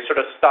income, they sort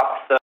of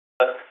stopped the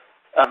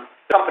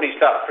company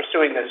stopped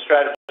pursuing this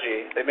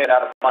strategy. They made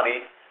out of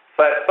money.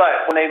 But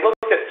when they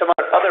looked at some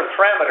other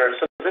parameters,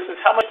 so this is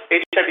how much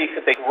HIV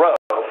could they grow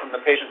from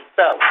the patient's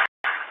cells.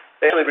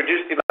 They actually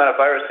reduced the amount of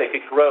virus they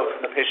could grow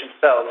from the patient's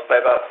cells by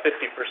about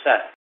 50%.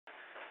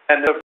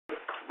 And the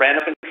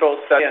random control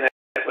study, and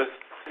it was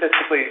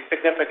statistically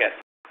significant.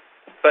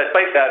 But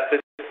despite that,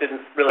 this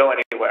didn't really go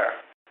anywhere.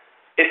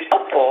 It's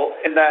helpful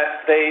in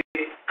that the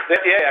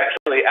FDA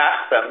actually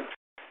asked them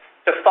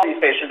to follow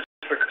these patients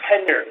for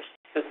 10 years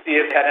to see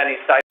if they had any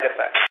side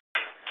effects.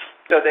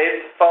 So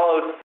they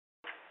followed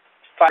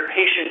 5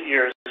 patient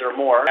years or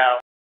more. Now,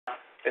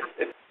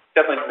 it's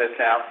definitely this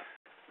now.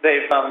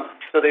 They've followed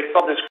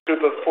this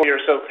group of 40 or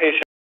so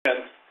patients,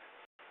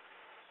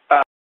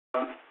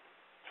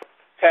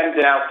 10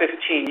 to now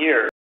 15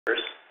 years,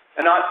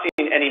 and not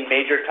seen any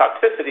major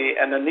toxicity.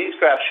 And then these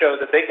graphs show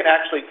that they can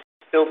actually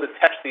still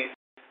detect these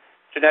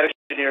genetically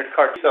engineered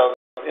CAR T cells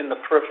in the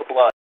peripheral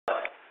blood.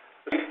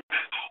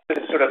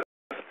 This is sort of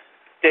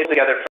data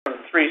together from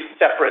 3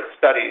 separate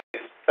studies.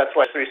 That's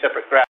why 3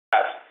 separate graphs.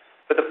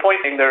 But the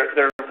point being,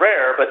 they're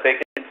rare, but they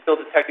can still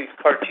detect these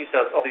CAR T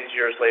cells all these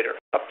years later,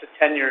 up to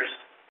 10 years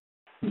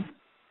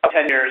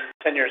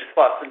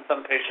plus in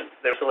some patients.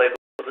 They're still able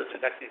to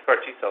detect these CAR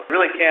T cells.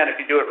 Really can, if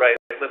you do it right,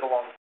 live a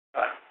long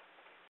time.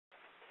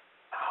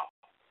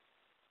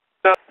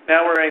 So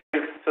now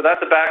so that's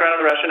the background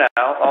and the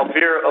rationale. I'll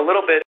veer a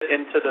little bit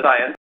into the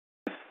science.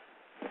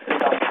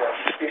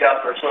 Speed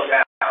up or slow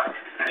down.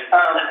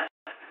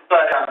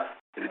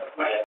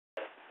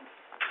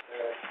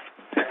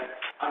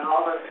 On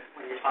all of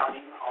when you're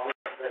talking, all of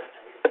the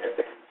studies that have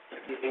been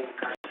using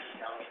CAR T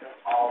cells have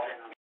all been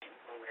on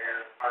people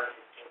where CAR is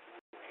taken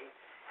away.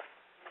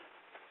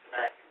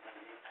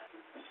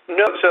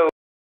 No, so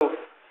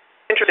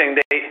interesting.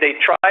 They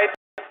tried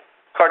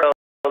CAR T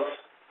cells.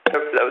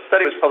 The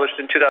study was published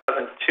in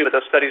 2002, but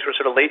those studies were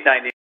sort of late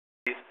 90s.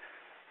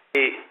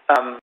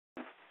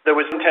 There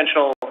was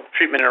intentional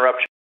treatment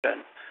interruption.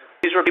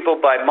 These were people,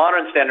 by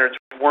modern standards,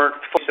 weren't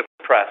fully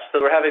suppressed. So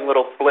they were having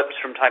little blips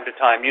from time to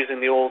time using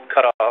the old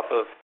cutoff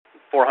of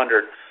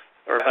 400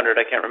 or 100,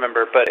 I can't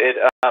remember, but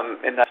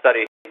in that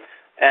study.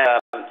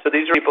 So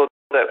these are people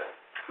that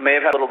may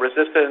have had a little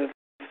resistance.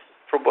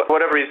 For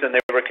whatever reason, they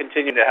were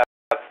continuing to have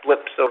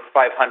blips over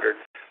 500.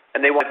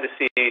 And they wanted to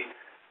see,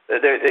 they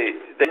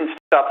didn't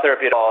stop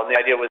therapy at all. And the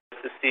idea was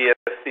to see if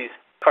these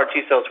CAR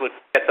T cells would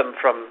get them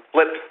from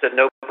blips to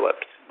no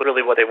blips.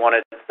 Literally what they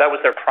wanted. That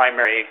was their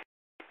primary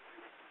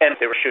end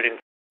they were shooting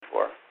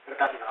for.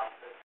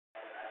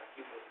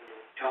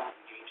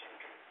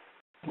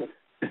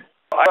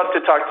 I'd love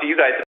to talk to you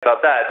guys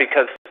about that,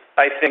 because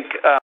I think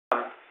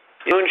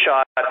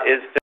moonshot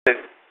is to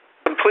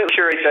completely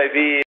cure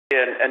HIV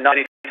and not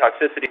any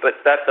toxicity,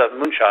 but that's a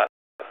moonshot.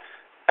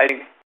 I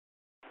think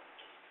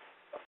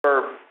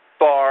for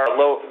far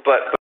low,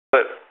 but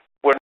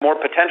where more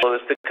potential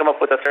is to come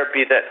up with a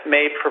therapy that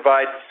may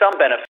provide some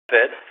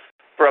benefit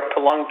for a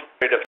prolonged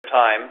period of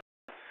time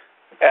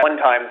at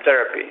one-time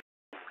therapy.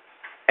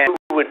 And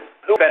who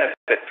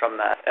benefit from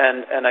that?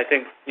 And I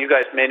think you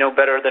guys may know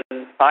better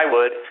than I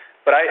would,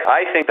 but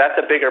I think that's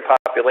a bigger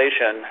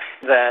population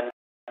than,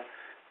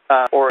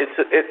 or it's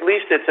at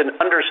least it's an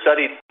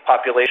understudied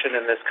population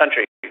in this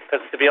country. Because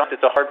to be honest,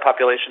 it's a hard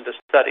population to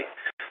study.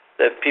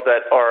 The people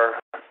that are,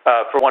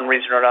 for one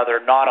reason or another,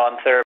 not on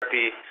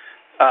therapy,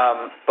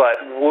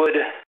 but would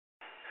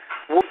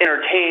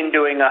entertain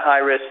doing a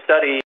high-risk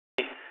study,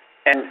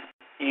 and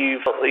you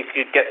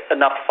could get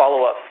enough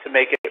follow-up to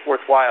make it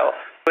worthwhile.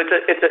 So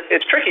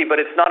it's tricky, but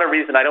it's not a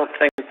reason, I don't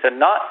think, to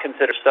not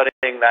consider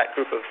studying that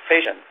group of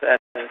patients.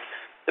 And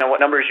what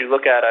numbers you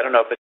look at, I don't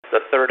know if it's a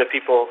third of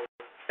people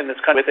in this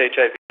country with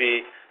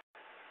HIV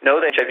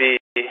know the HIV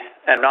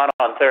and not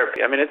on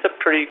therapy. I mean, it's a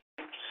pretty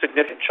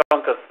significant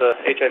chunk of the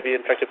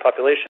HIV-infected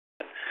population.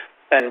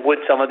 And would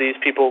some of these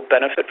people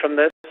benefit from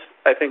this?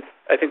 I think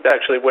that's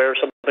actually where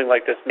something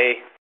like this may.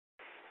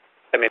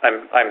 I mean,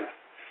 I'm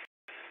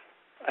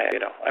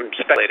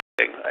speculating,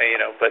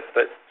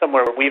 but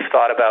somewhere where we've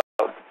thought about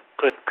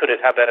could it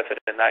have benefit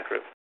in that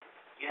group?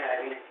 Yeah,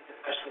 I mean, I think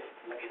especially if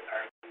somebody is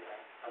already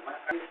somewhat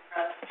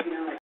suppressed,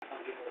 like some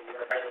people who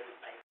are already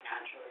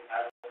naturally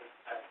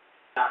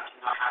not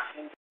have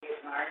to engage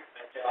in art,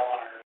 but still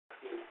are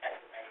being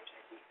affected by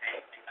HIV,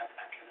 right? Like that's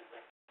kind of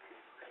like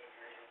gray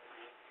area for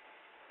me.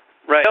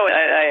 Right. No,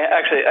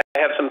 I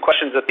have some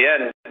questions at the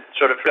end,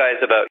 sort of guys,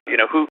 about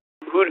who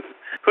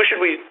should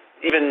we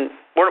even.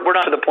 We're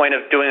not to the point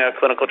of doing a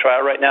clinical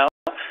trial right now.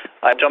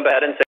 I jump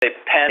ahead and say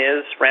Penn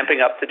is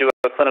ramping up to do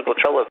a clinical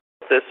trial of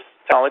this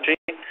technology,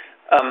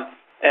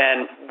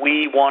 and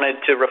we wanted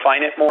to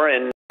refine it more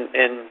in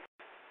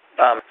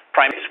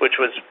primates, which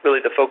was really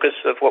the focus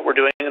of what we're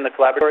doing in the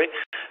collaboratory.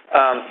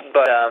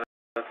 But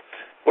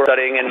we're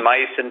studying in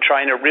mice and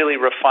trying to really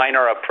refine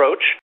our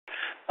approach.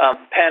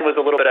 Penn was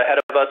a little bit ahead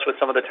of us with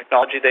some of the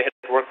technology. They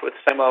had worked with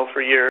SEMO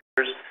for years,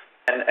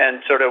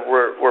 and sort of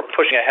we're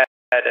pushing ahead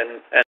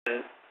and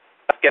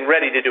getting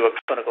ready to do a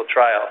clinical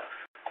trial.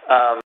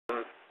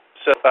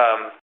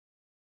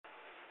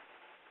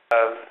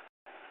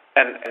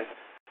 And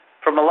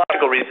from a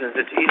logical reasons,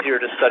 it's easier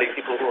to study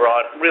people who are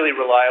on really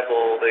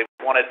reliable. They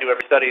want to do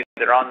every study.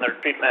 They're on their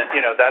treatment.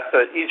 You know, that's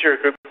an easier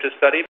group to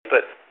study,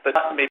 but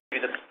not maybe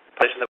the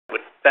population that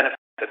would benefit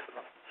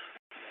from them.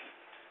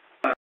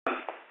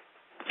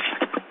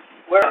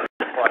 Where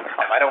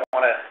I don't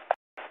want to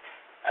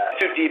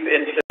too deep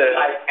into the.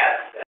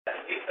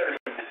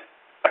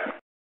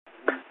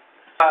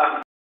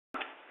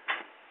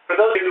 For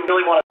those of you who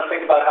really want to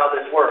think about how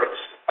this works,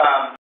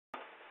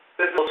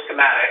 this is a little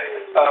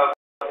schematic.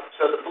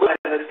 So the blue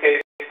in this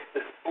case,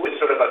 this blue is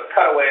sort of a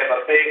cutaway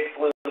of a big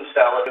blue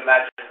cell, if you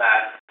imagine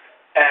that.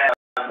 And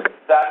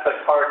that's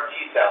a CAR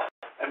T cell.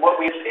 And what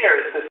we see here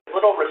is this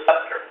little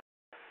receptor.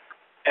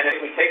 And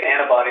if we take an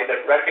antibody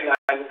that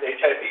recognizes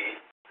HIV,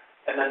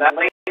 and then that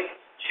links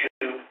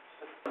to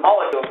the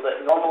molecules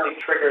that normally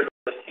trigger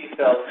the T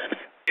cells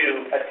to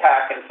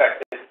attack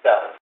infected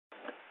cells.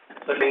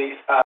 So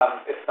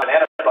it's not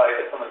an antibody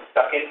that someone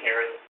stuck in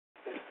here.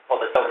 It's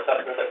called a cell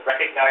receptor that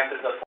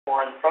recognizes a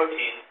foreign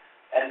protein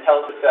and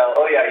tells the cell,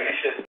 oh yeah, you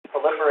should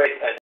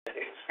proliferate and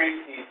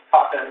excrete these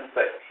toxins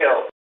that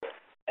kill.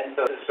 And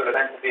so this is sort of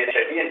meant to be an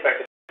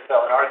HIV-infected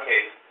cell in our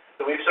case.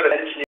 So we've sort of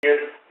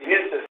engineered the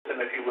immune system,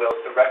 if you will,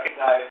 to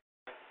recognize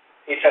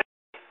HIV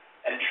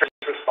and trigger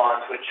this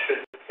response, which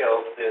should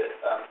kill the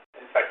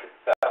infected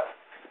cell.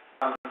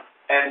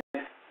 And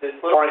this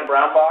little orange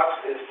brown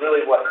box is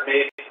really what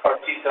made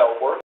CAR T cell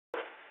work.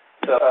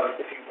 So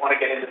if you want to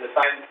get into the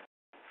science,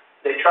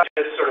 they tried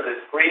this sort of this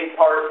green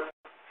part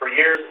for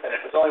years, and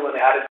it was only when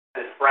they added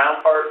this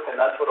brown part, and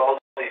that's what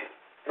all the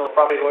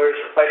property lawyers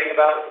are fighting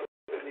about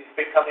in these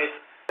big companies,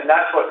 and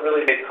that's what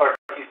really made CAR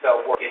T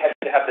cell work. You had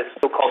to have this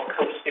so-called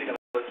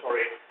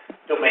co-stimulatory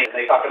domain.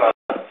 They talk about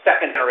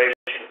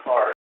second-generation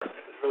CARs. It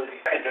was really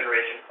these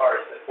second-generation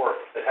CARs that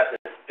worked, that had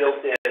this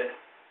built-in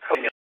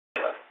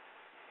co-stimulus.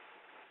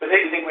 But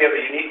they think we have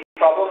a unique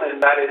problem, and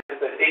that is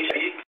that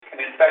HIV can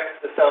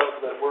infect the cells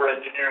that we're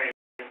engineering.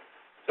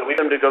 So we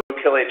want them to go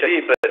kill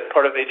HIV, but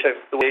part of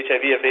HIV, the way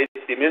HIV evades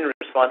the immune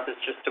response is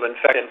just to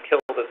infect and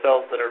kill the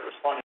cells that are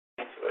responding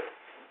to it.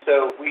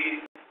 So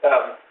we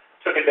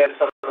took advantage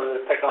of some of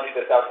the technology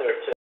that's out there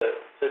to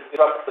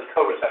disrupt the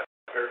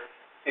co-receptor,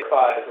 C5,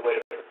 as a way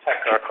to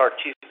protect our CAR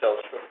T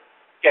cells from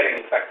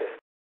getting infected.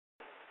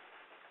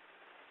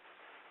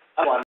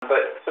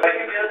 But so I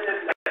think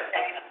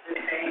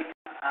the same,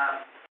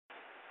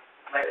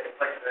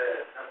 like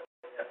the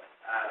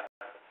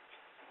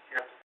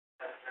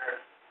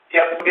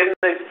Yep.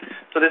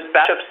 So this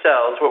batch of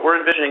cells, what we're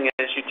envisioning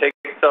is you take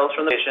cells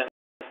from the patient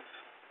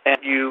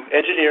and you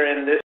engineer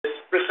in this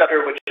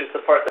receptor, which is the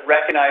part that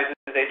recognizes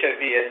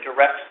HIV and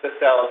directs the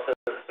cell to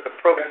sort of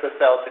program the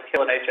cell to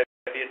kill an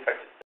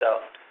HIV-infected cell.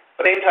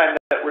 At the same time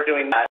that we're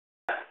doing that,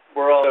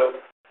 we're also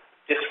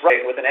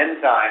disrupting with an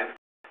enzyme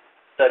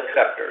the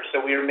receptor.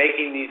 So we are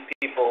making these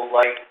people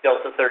like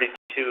delta 32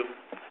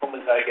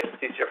 homozygous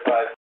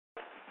CCR5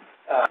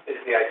 is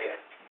the idea.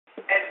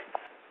 And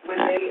when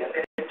they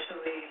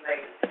eventually,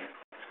 like,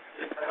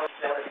 the whole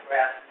cell is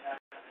wrapped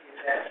is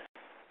that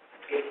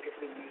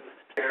basically you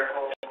their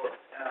whole immune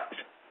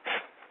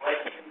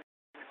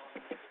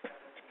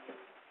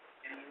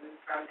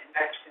from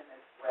infection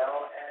as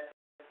well as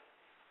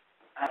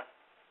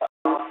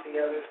all the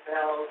other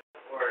cells,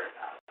 or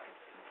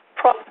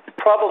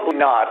Probably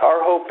not.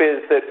 Our hope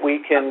is that we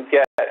can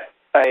get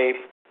a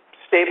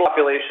stable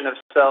population of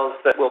cells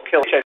that will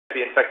kill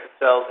HIV-infected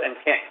cells and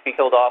can't be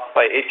killed off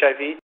by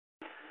HIV.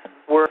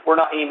 We're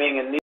not aiming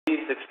in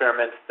these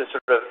experiments to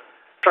sort of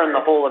turn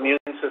the whole immune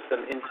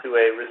system into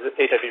a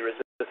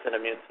HIV-resistant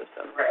immune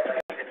system.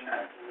 right,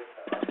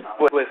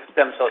 With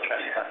stem cell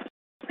transplants.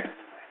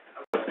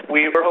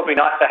 We were hoping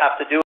not to have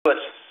to do a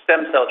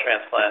stem cell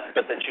transplant,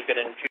 but that you could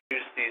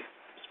infuse these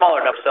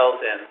smaller enough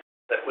cells in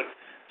that would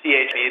see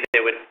HIV,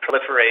 they would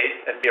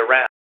proliferate and be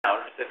around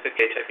specific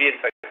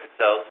HIV-infected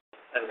cells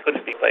and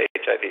couldn't be by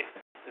HIV,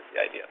 is the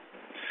idea.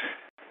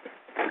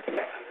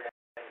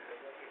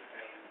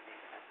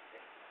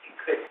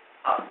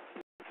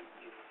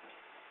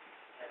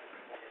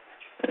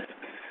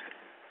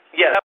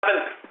 Yeah, I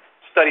haven't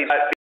studied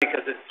that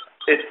because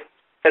it's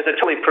as a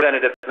totally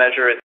preventative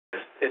measure.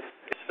 It's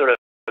sort of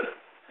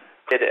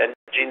and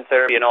gene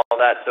therapy and all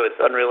that, so it's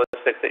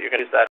unrealistic that you're going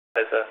to use that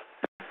as a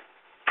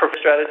perfect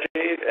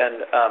strategy,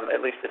 and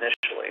at least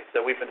initially.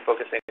 So we've been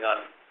focusing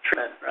on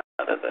treatment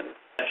rather than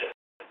prevention.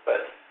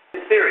 But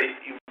in theory,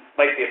 you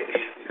might be able to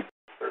use these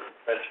for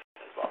prevention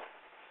as well.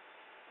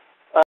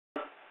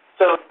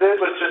 So this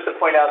was just to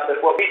point out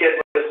that what we did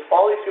was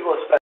all these people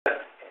have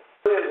spent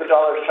billions of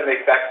dollars trying to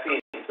make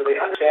vaccines, so they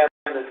understand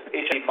this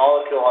HIV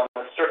molecule on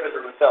the surface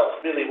of the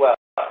cells really well.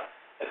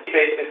 And we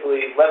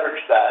basically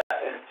leveraged that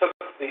and took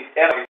these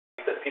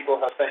antibodies that people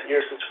have spent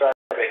years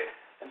describing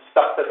and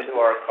stuck them into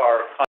our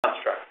CAR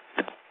construct.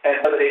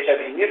 And know that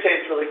HIV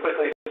mutates really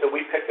quickly, so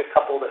we picked a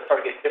couple that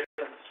target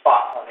different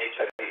spots on the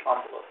HIV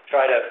envelope,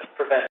 try to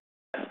prevent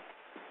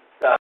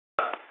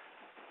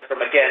from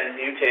again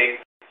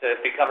mutating to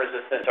become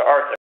resistant to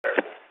our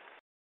therapy.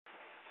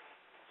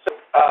 So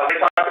we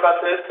talked about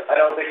this. I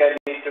don't think I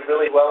need to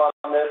really dwell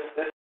on this.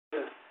 This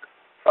is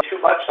too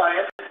much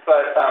science.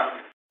 but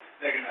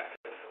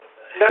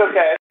it's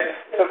okay.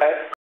 It's okay.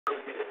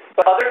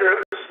 But other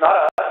groups,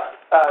 not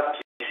us,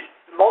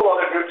 multiple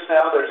other groups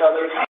now. There's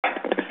others.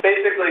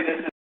 Basically, this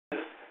is,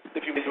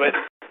 if you with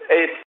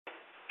it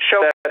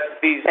shows that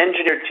these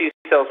engineered T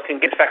cells can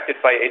get infected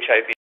by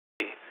HIV.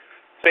 So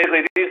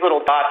basically, these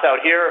little dots out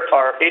here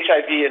are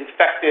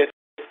HIV-infected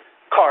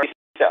CAR T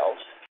cells.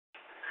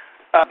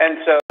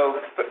 And so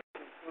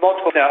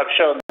multiple now have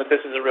shown that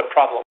this is a real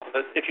problem.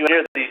 That if you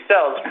engineer these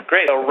cells,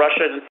 great, they'll rush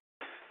in,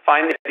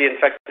 find the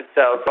infected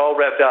cells, all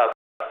revved up,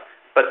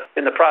 but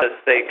in the process,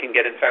 they can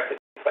get infected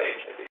by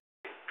HIV.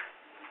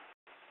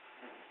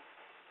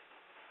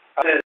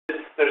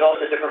 There's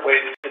also different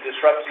ways to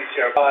disrupt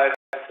CCR5,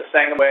 the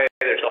Sangam way.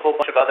 There's a whole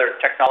bunch of other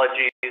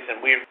technologies, and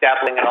we're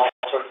dabbling in all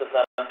sorts of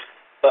them.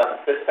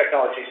 But this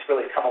technology's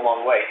really come a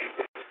long way.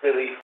 It's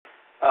really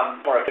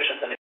more efficient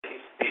than it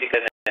used to be to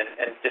get in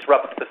and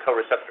disrupt the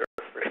co-receptor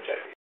for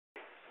HIV.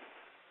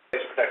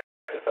 It's protect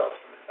the cells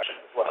from infection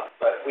as well.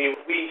 But we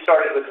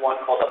started with one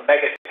called a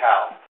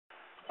mega-tau,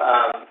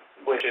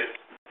 which is,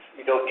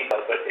 you don't need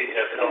those, but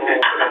it's a whole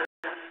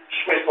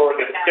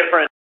smorgasbord of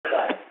different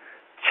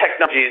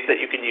technologies that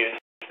you can use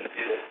to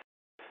do this.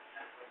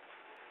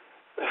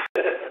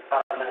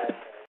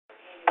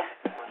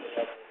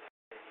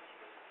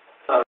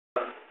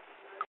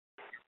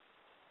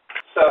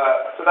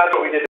 So that's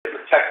what we did to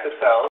protect the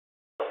cells.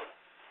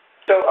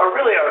 So our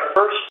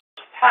first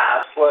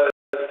task was,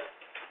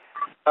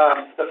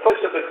 the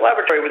focus of the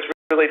collaboratory was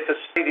really to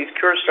see these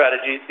cure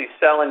strategies, these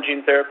cell and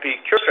gene therapy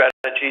cure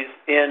strategies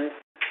in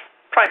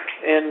primates,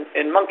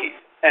 in monkeys.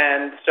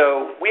 And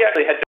so we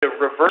actually had to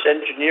reverse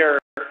engineer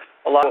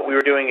a lot of what we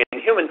were doing in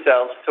human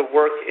cells to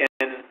work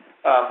in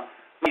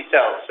monkey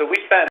cells. So we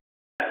spent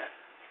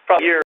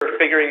probably a year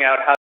figuring out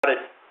how to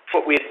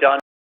what we had done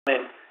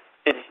in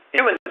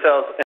human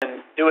cells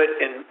and do it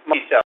in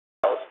monkey cells.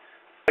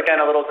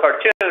 Again, a little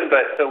cartoon,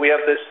 but so we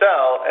have this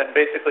cell, and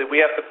basically we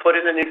have to put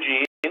in a new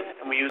gene,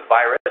 and we use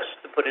virus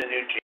to put in a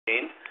new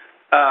gene,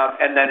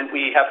 and then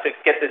we have to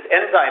get this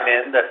enzyme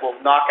in that will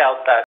knock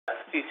out that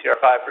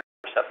CCR5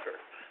 receptor.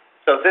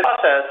 So this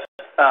process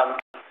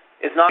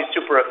is not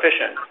super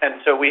efficient,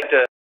 and so we had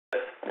to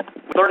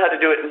learn how to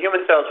do it in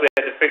human cells. We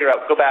had to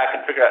go back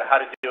and figure out how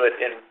to do it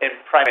in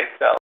primate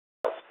cells.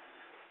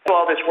 Do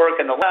all this work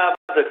in the lab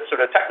that's sort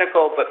of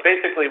technical, but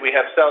basically we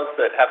have cells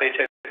that have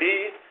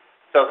HIV,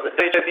 cells that have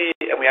HIV,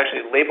 and we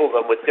actually label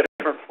them with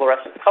different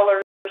fluorescent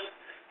colors,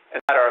 and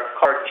that are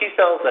CAR T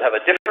cells that have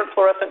a different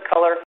fluorescent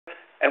color,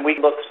 and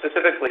we look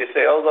specifically to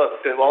say, oh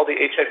look, do all the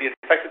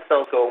HIV-infected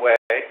cells go away?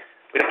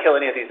 We don't kill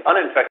any of these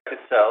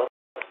uninfected cells.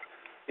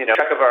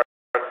 Check of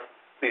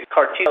these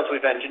CAR T cells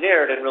we've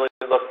engineered, and really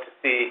look to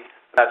see,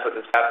 that's what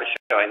this graph is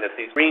showing, that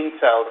these green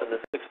cells in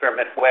this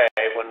experiment way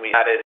when we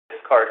added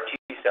CAR T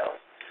cells.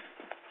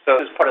 So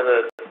this is part of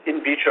the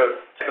in vitro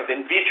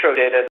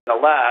data in the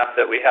lab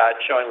that we had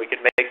showing we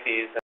could make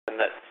these and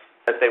that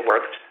they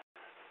worked.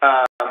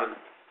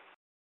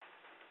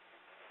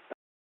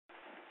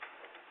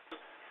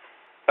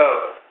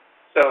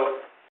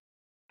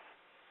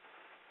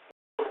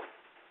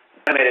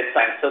 Animated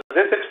science. So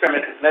this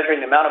experiment is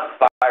measuring the amount of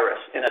virus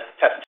in a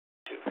test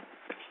tube.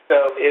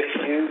 So if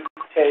you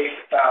take,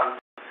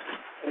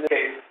 in this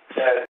case,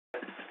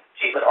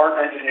 T that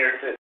aren't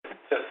engineered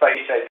to fight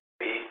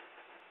HIV,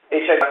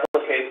 HIV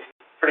replicates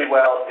pretty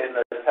well in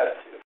the test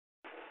tube.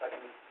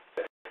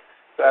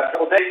 So after a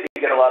couple days,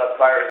 you get a lot of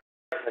virus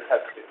in the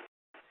test tube.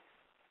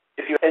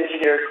 If you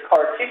engineer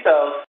CAR T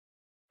cells,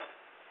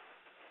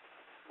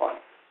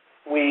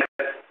 we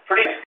get a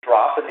pretty nice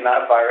drop in the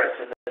amount of virus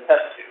in the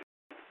test tube.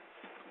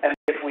 And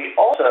if we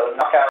also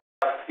knock out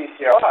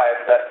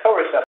CCR5, that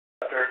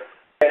co-receptor,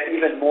 get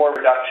even more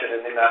reduction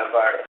in the amount of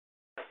virus.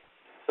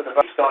 So the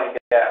virus is going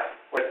down.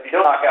 Whereas if you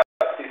don't knock out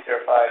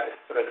CCR5, it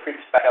sort of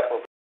creeps back up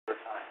over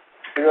time.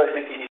 We really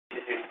think you need to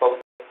do both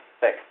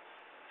things.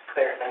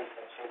 Clarifying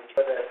question.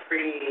 For the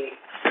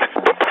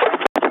pre-habitat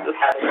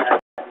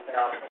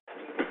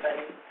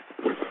study.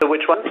 So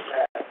which one?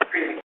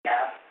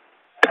 Pre-recap.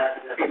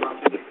 The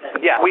pre-monkey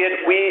study. Yeah,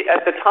 we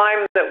at the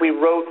time that we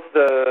wrote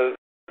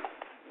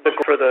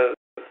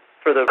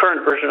for the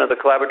current version of the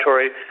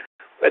collaboratory,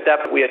 at that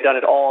point we had done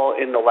it all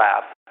in the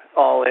lab,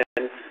 all in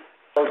the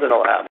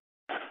lab.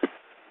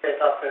 There's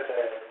also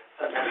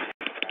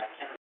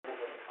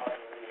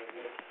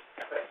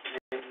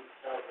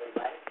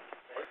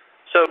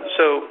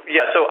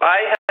So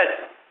I had,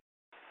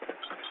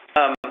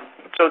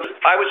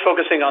 I was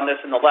focusing on this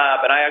in the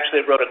lab, and I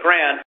actually wrote a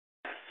grant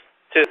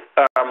to,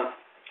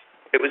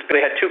 they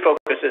had two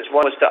focuses.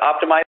 One was to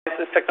optimize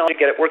this technology,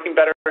 get it working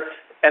better,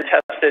 and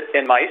test it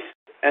in mice.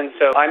 And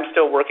so I'm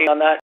still working on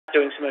that,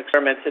 doing some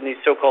experiments in these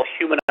so-called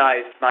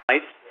humanized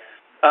mice.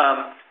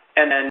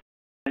 And then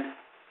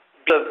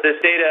this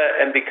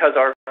data, and because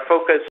our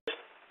focus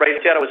right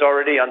now was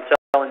already on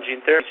cell and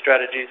gene therapy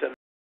strategies, and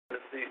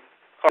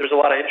there's a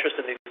lot of interest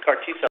in these CAR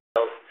T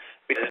cells,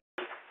 we just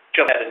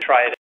jump ahead and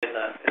try it in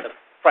the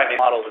primate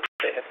model that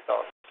they had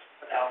developed.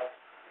 Now,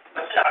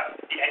 what's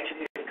the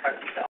engineering CAR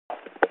T cell?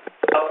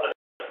 How was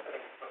the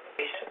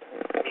patient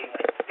being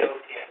like built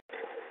in?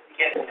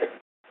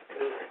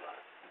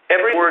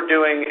 we're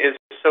doing is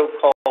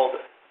so-called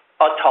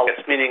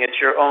autologous, meaning it's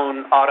your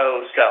own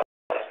auto cell.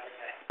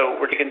 So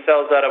we're taking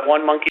cells out of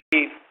one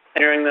monkey,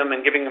 engineering them,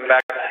 and giving them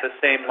back to the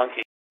same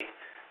monkey.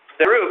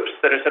 The groups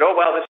that have said, oh,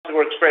 wow, this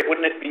works great.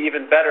 Wouldn't it be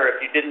even better if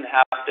you didn't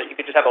have to, you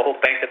could just have a whole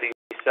bank of these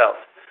cells.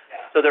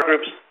 So there are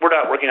groups, we're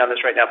not working on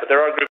this right now, but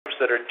there are groups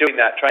that are doing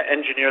that, trying to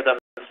engineer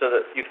them so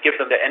that you give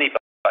them to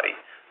anybody.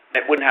 And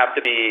it wouldn't have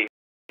to be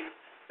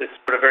this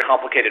sort of very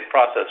complicated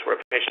process where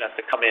a patient has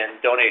to come in,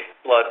 donate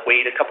blood,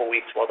 wait a couple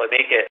weeks while they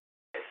make it,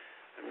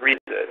 and read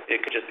it.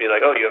 It could just be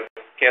like, oh, you have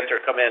cancer,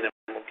 come in and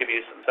we'll give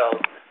you some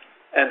cells.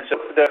 And so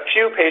the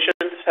few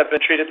patients have been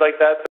treated like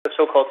that, the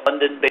so-called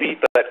London baby,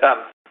 but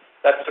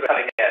that's sort of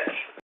cutting edge.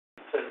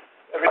 So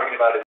everything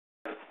about it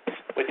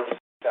with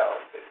cells.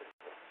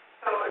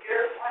 So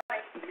you're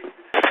wanting to use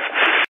this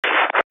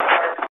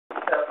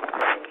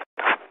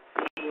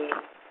be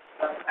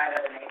some kind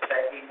of an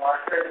HIV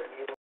marker to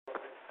be able to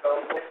go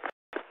with,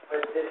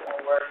 or is this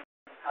only work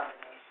in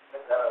combination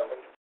with a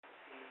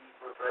latency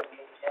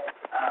reversing agent?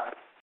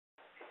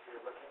 If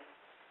you're looking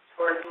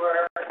towards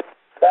where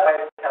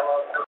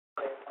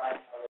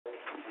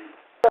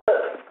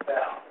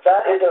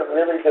that is a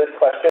really good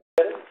question.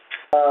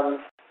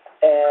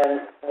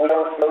 And we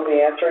don't know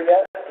the answer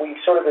yet. We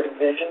sort of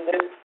envisioned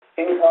it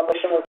in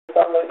combination with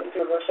some latency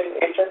reversing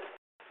agents.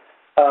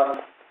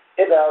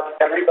 It's about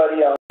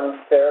everybody on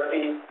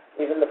therapy,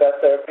 even the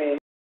best therapy.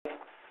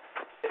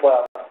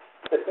 Well,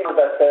 even the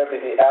best therapy,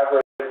 the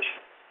average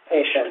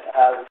patient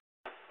has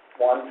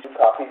 1-2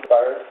 copies of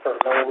virus per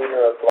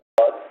milliliter of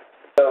blood.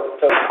 So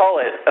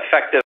call it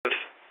effective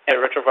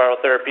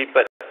antiretroviral therapy,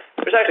 but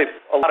there's actually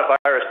a lot of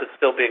virus that's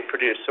still being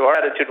produced. So our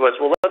attitude was,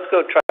 well, let's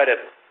go try to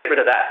get rid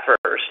of that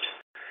first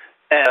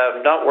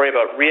and not worry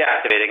about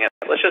reactivating it.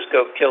 Let's just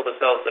go kill the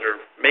cells that are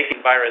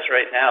making virus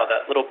right now,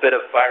 that little bit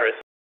of virus.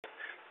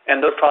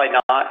 And those are probably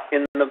not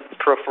in the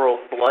peripheral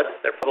blood.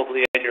 They're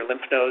probably in your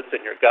lymph nodes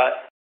and your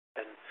gut.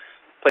 And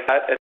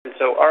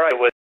so our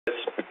idea was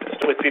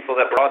with people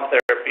that were on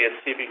therapy and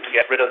see if you can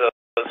get rid of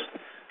those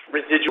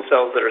residual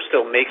cells that are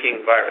still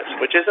making virus,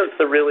 which isn't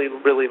the really,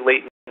 really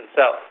latent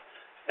cell.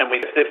 And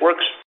if it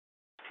works,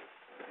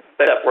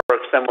 that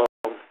works, then we'll,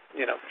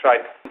 try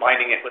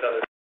combining it with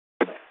other.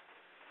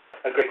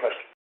 A great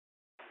question.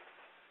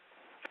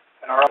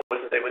 And our hope was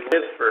that they would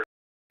live for,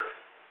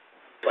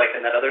 like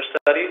in that other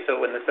study,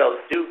 so when the cells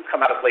do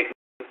come out of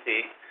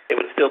latency, it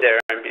would still there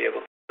and be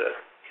able to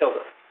kill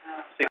them.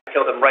 So you can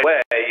kill them right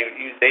away.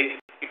 You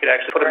could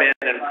actually put them in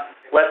and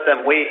let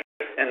them wait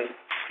and,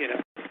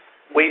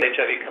 wait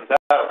HIV comes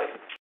out.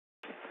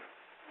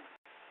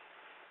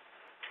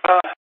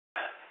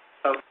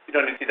 So you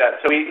don't need to see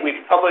that. So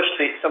we've published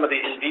some of the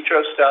in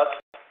vitro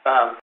stuff.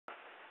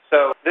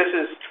 So this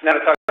is now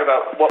to talk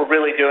about what we're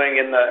really doing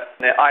in the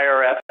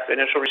IRF,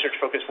 Initial Research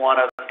Focus 1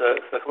 of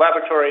the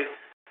collaboratory.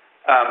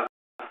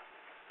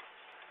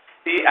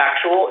 The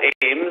actual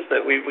aims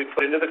that we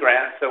put into the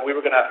grant. So we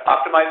were going to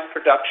optimize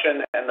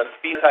production and the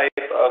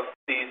phenotype of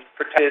these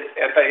protected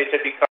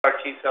anti-HIV CAR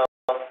T cells.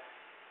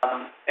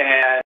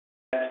 And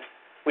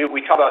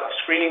we talk about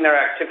screening their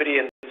activity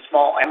in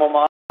small animal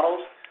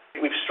models.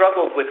 We've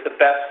struggled with the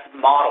best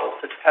model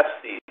to test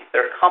these.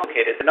 They're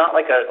complicated. They're not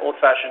like an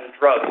old-fashioned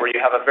drug where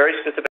you have a very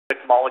specific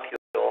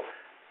molecule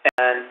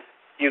and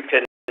you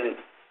can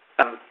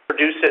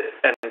produce it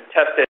and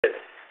test it.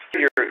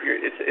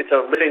 It's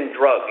a living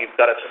drug. You've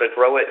got to sort of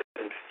grow it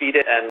and feed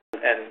it, and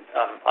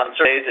on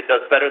certain days it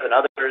does better than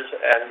others,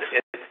 and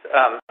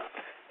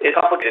it's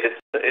complicated.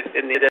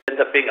 It ends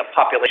up being a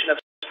population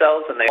of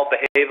cells, and they all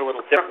behave a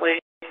little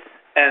differently.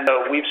 And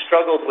we've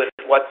struggled with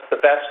what's the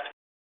best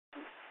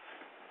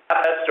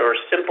or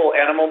simple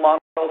animal model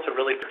to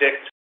really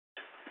predict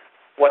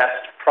what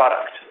best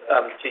product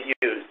to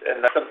use,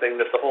 and that's something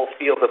that the whole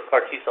field of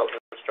CAR T cells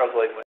is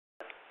struggling with.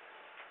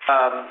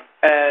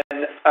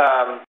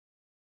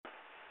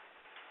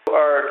 We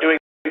are doing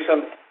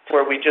some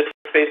where we just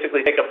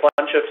basically take a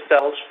bunch of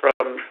cells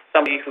from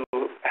somebody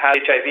who has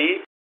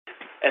HIV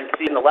and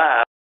see in the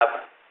lab.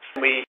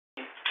 We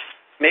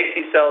make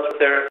these cells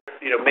with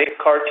make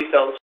CAR T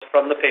cells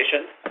from the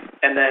patient,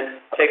 and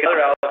then take another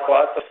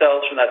aliquot of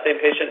cells from that same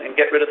patient and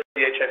get rid of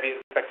the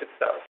HIV-infected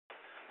cells.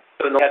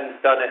 So we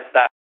hadn't done it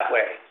that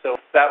way. So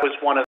that was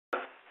one of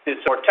his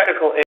more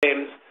technical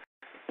aims.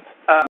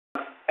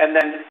 And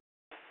then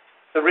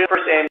the real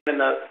first aim in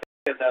the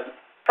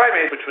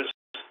primate, which was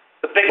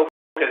the big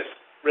focus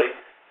really,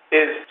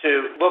 is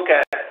to look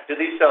at, do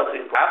these cells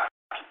engraft,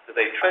 do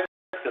they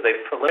transmit, do they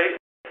proliferate,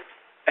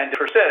 and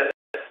persist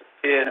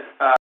in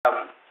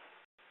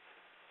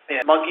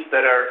monkeys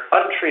that are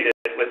untreated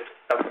with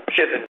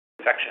HIV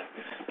infection.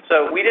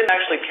 So we didn't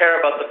actually care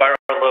about the viral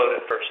load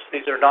at first.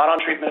 These are not on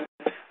treatment.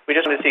 We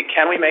just want to see,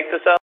 can we make the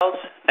cells?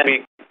 And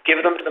we give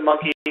them to the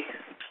monkey. Do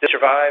they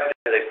survive?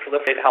 Do they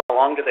proliferate? How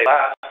long do they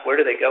last? Where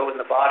do they go in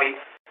the body?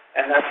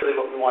 And that's really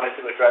what we wanted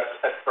to address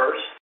at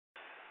first.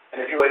 And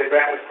if you the way the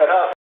grant was set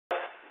up,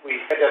 we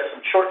had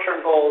some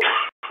short-term goals,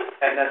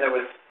 and then there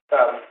was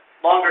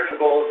longer-term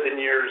goals in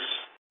years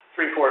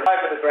 3, 4, and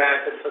 5 of the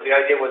grant. And so the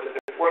idea was if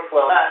it worked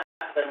well,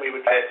 then we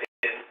would try it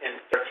in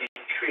 30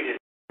 treated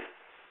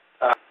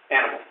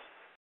animals,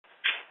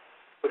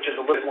 which is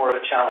a little bit more of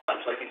a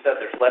challenge. Like you said,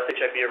 there's less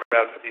HIV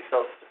around for these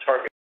cells to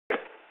target,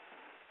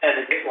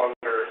 and it takes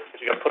longer because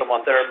you got to put them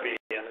on therapy,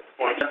 and it's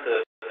more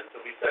expensive. And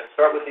so we said,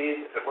 start with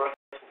these. If it works,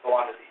 we'll go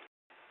on to these.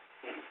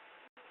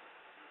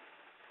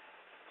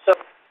 So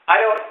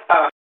I don't.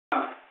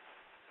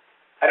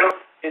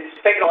 It's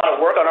taken a lot of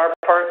work on our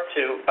part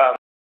to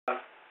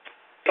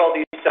all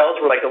these cells.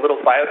 We're like a little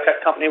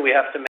biotech company. We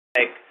have to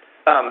make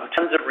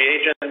tons of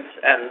reagents,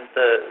 and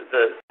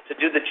to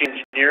do the gene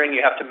engineering,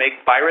 you have to make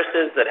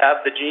viruses that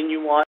have the gene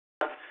you want,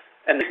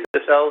 and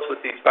the cells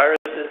with these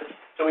viruses.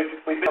 So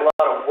we've done a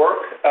lot of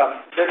work.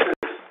 This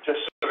is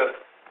just sort of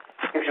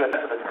gives you a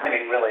sense of the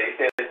timing, really,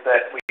 is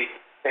that we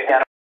take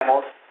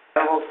animals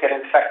get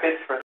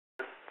infected for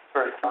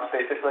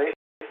basically,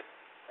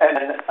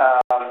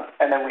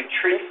 and then we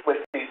treat with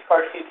these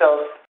CAR T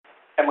cells,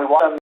 and we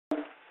want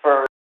them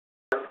for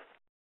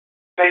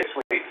 6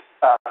 weeks.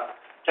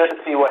 Just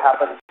to see what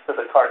happens to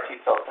the CAR T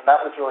cells. And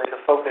that was really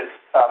the focus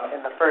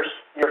in the first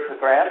year of the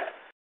grant.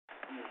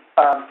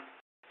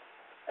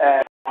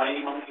 And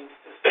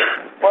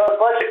well, the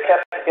budget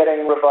kept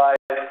getting revised.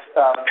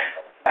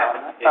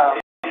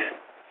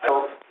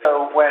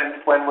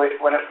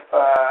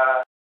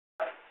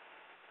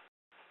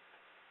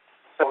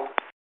 So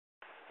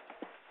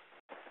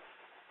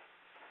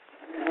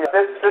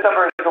this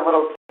number is a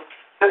little.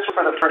 This was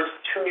for the first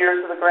 2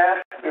 years of the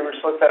grant. We were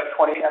supposed to have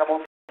 20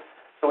 animals.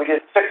 So we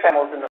did 6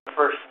 animals in the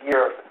first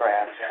year of the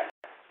grant,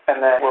 and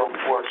then we're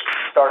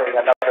starting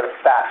another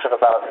batch of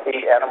about 8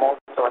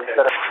 animals. So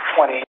instead of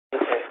 20,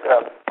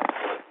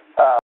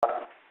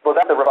 well,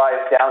 that's the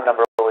revised down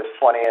number was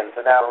 20, and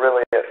so now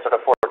really it's sort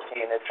of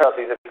 14. It turns out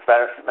these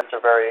experiments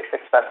are very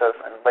expensive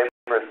and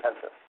labor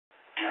intensive.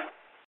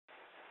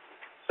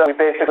 So we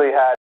basically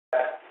had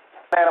an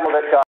animal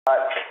that got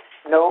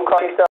no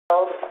CAR T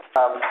cells,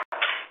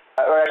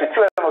 or actually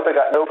 2 animals that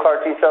got no CAR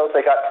T cells.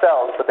 They got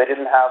cells, but they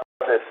didn't have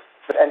this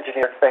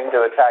engineered thing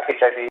to attack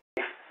HIV.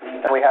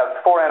 And we have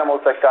 4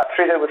 animals that got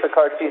treated with the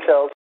CAR T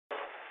cells,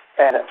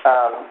 and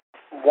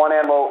 1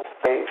 animal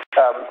they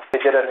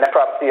did a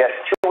necropsy at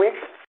 2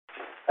 weeks,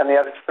 and the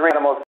other 3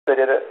 animals they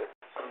did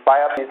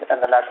biopsies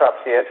and the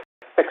necropsy at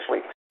 6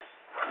 weeks.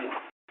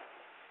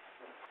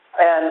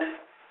 And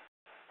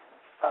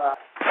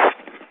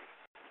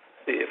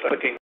see if I'm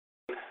looking.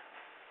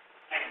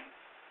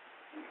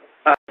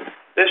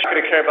 This you're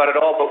going to care about it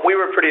all, but we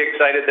were pretty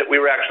excited that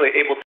we were actually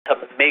able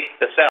to make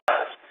the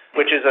cells,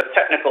 which is a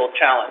technical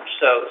challenge.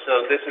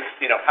 So this is,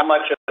 how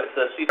much of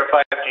the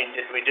CAR5 gene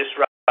did we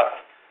disrupt?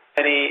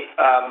 Any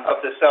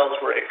of the cells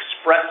were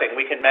expressing,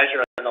 we can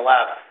measure in the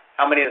lab,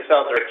 how many of the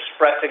cells are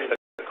expressing the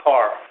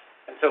CAR.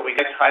 And so we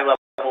get high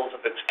levels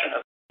of expression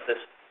of this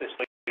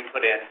we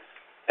put in,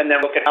 and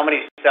then look at how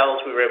many cells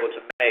we were able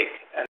to make.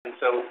 And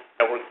so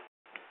we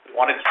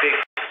wanted to see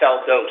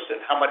cell dose and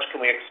how much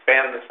can we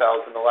expand the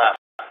cells in the lab.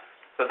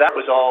 So that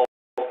was all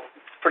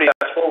pretty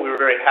successful. We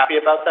were very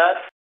happy about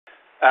that.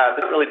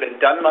 This hasn't really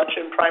been done much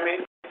in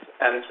primates,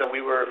 and so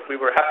we were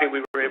happy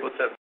we were able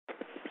to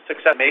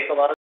successfully make a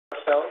lot of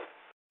cells.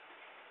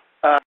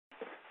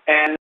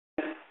 And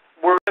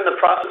we're in the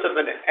process of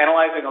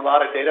analyzing a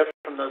lot of data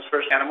from those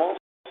first animals.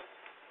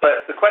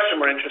 But the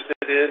question we're interested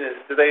in is,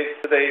 do they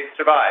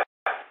survive?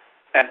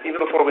 And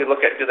even before we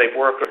look at do they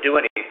work or do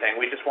anything,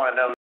 we just want to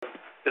know,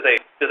 do they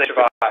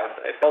survive?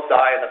 If they'll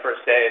die in the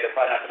first day, they're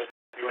probably not going to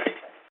do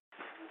anything.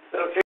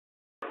 So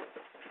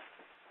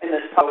in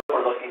this top,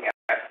 we're looking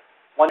at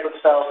 1 group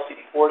cells,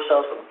 CD4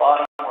 cells on the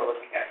bottom. We're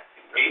looking at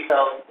CD8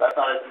 cells. That's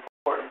not as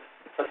important.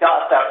 The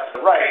dots out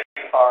to the right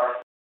are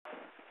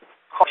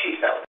CAR T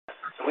cells.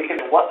 So we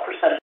can know what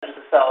percentage of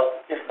the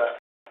cells in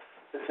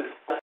this is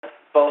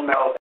bone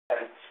marrow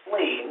and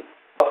spleen,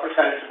 what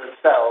percentage of the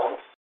cells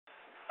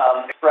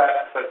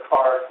express the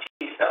CAR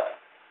T cell.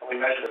 And we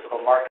measure this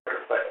little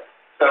marker.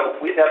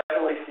 So we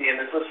definitely see, and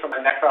this was from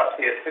a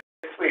necropsy at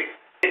 6 weeks,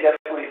 we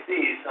definitely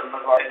see some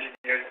of our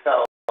engineered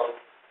cells,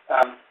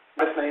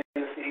 not as many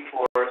in the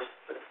CD4s,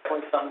 but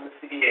definitely some in the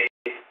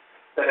CD8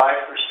 that die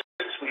for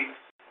 6 weeks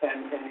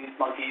in these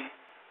monkeys,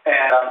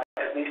 and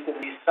at least in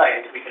these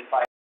sites we can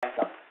find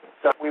some.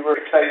 So we were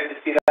excited to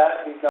see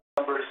that. These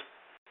numbers,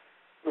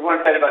 we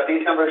weren't excited about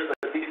these numbers,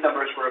 but these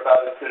numbers were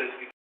about as good as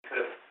we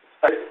could have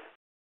expected.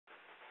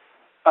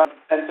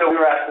 And so we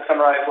were asked to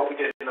summarize what we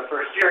did in the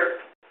first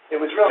year. It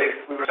was really,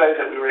 we were excited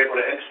that we were able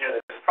to engineer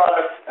this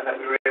product and that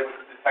we were able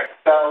to detect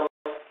cells.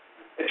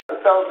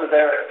 The cells are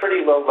there at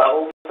pretty low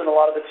levels in a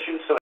lot of the tissues,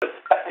 so it's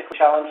technically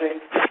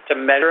challenging to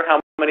measure how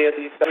many of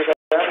these cells are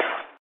there.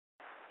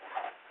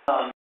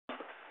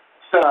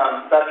 So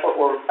that's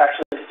what we're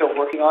actually still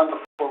working on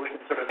before we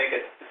can sort of make a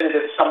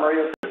definitive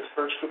summary of this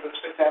first group of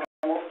 6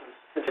 animals,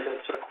 is to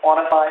sort of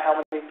quantify how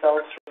many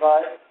cells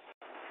survive.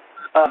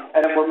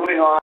 And then we're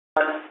moving on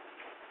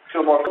to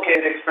a more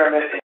complicated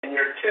experiment in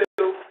year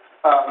 2,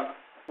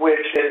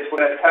 which is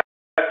we're going to test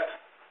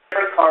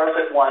different CARs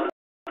at once,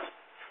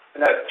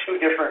 and have 2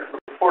 different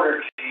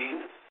reporter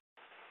genes,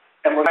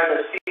 and we're going to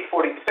have a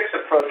CD46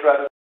 approach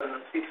rather than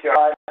the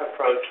CCR5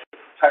 approach to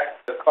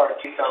protect the CAR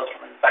T cells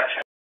from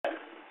infection.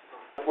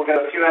 we're going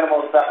to have a few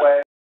animals that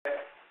way,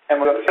 and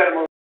we're going to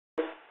animals.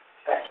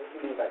 This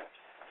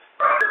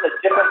is a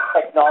different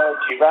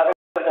technology. Rather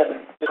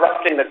than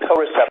disrupting the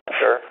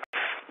co-receptor,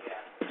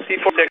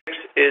 C46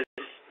 is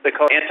the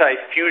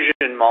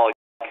anti-fusion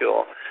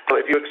molecule. So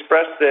if you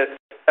express this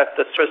at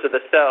the surface of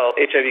the cell,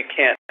 HIV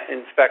can't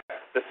infect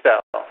the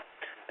cell.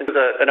 And this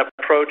is an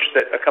approach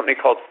that a company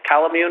called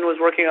Calamune was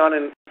working on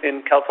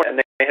in California, and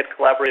they had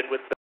collaborated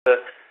with the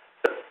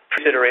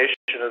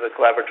iteration of the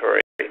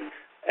collaboratory.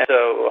 And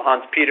so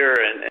Hans Peter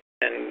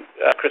and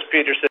Chris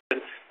Peterson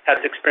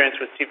had experience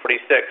with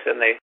C46,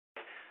 and they,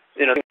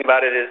 the thing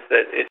about it is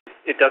that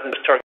it doesn't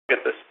just target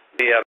the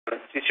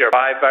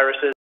CCR5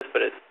 viruses,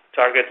 but it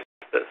targets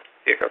the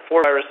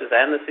CCR4 viruses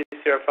and the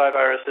CCR5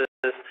 viruses.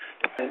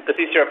 And the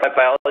CCR5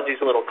 biology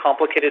is a little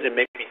complicated and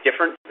maybe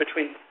different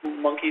between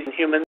monkeys and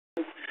humans,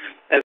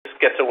 and this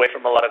gets away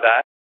from a lot of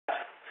that.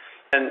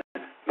 And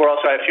we're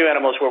also have a few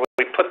animals where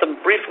we put them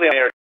briefly on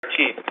ART,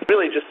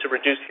 really just to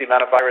reduce the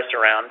amount of virus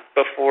around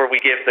before we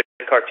give the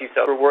CAR T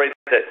cell. We're worried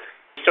that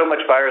so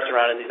much virus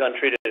around in these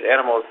untreated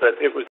animals that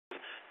it was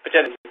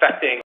potentially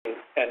infecting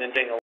and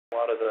injuring a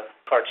lot of the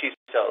CAR T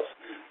cells.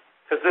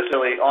 Because this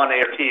really, on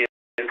ART, is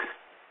the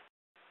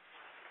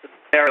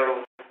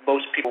scenario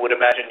most people would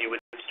imagine you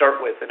would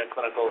start with in a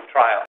clinical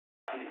trial.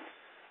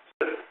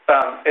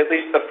 At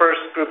least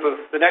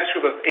the next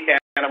group of 8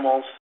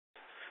 animals,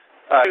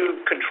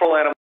 2 control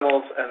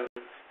animals and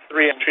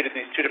 3 treated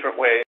these 2 different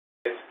ways.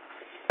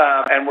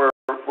 And we're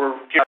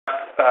geared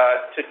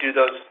up to do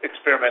those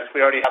experiments.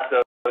 We already have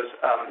those.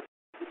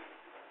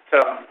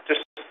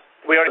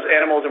 We already have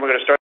animals, and we're going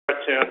to start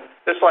soon.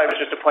 This slide was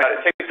just to point out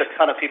it takes a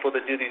ton of people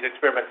to do these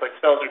experiments. Like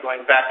cells are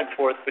going back and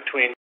forth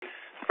between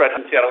Fred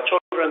and Seattle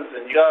Children's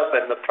and UW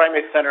and the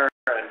Primate Center,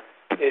 and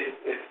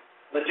it's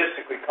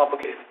logistically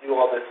complicated to do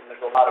all this, and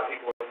there's a lot of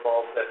people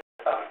involved that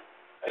I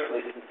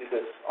certainly didn't do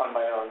this on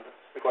my own.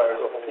 This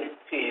requires a whole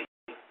team.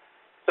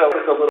 So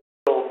it's a little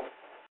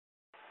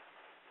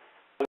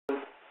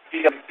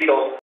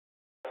fetal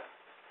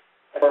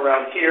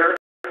around here.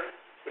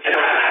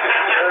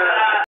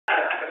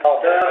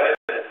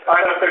 I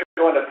don't know if they're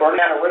going to Burn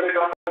or where they're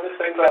going with this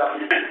thing, but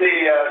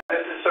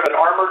this is sort of an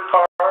armored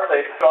car.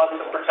 They've got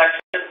some protection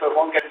so it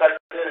won't get infected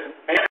and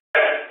maybe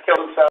kill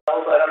themselves.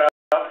 I don't know.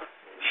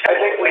 I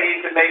think we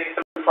need to make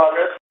some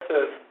progress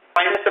to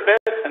find this a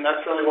bit, and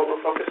that's really what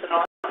we're focusing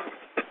on.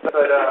 But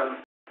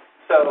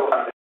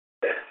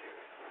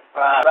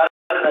rather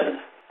than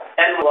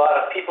end with a lot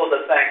of people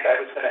to thank, I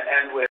was going to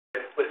end with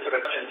sort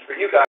of questions for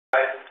you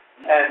guys.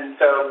 And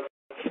so,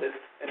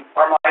 in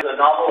our minds, a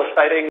novel,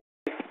 exciting,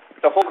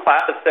 the whole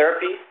class of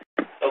therapy.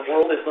 The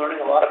world is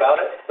learning a lot about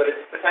it, but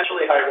it's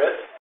potentially high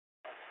risk.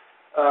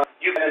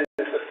 You've been in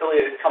this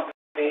affiliated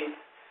company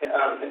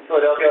in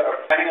Philadelphia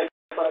are planning a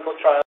clinical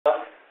trial,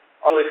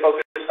 really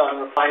focused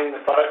on refining the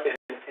product in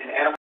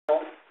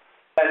animals.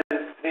 And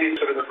these are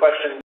sort of the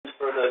questions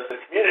for the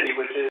community,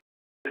 which is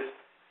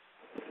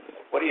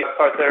what do you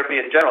CAR therapy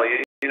in general?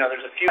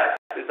 There's a few.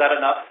 Is that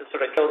enough to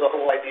sort of kill the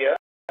whole idea?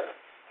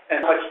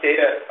 And how much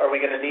data are we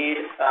going to need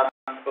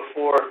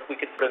before we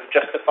could sort of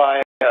justify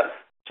a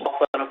small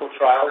clinical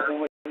trial?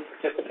 Who would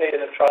participate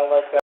in a trial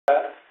like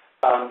that?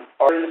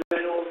 Are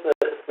individuals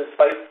that,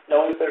 despite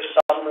knowing there's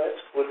some risk,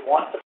 would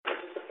want to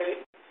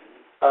participate?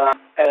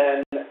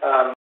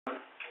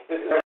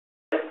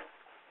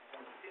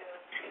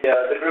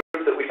 The group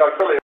that we talked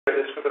earlier,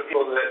 this group of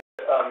people that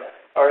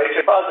are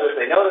HIV positive,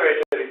 they know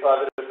they're HIV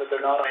positive, but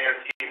they're not on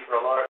ART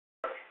for a lot of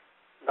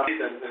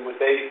reasons, and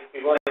would they be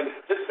willing to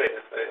participate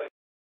in this study?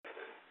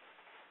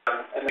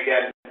 And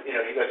again, you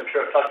guys, I'm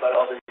sure have talked about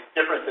all these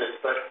differences,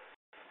 but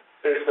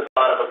there's the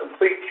thought of a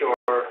complete cure.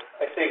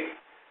 I think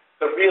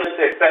the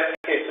realistic best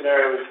case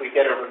scenario is we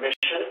get a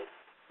remission,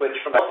 which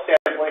from a health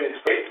standpoint is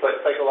great, but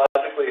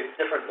psychologically it's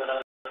different than a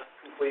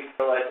complete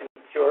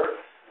cure.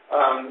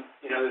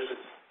 There's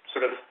this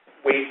sort of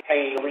weight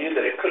hanging over you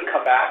that it could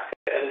come back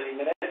at any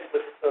minute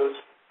with those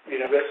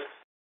risks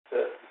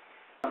that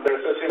are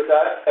associated with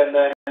that. And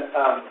then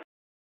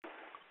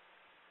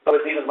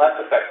it's even less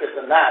effective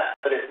than that,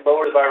 but it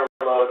lowers viral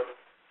load,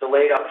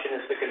 delayed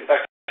opportunistic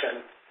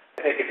infection.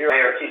 I think if you're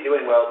ART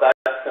doing well,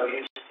 that's no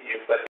use to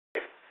you, but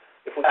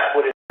if that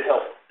would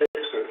help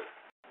this group.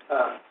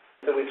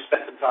 So we've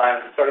spent some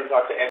time starting to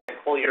talk to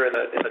Andy Collier in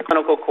the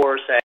clinical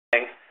course,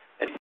 saying,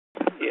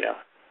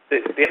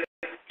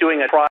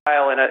 doing a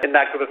trial in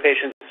that group of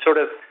patients sort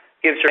of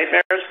gives you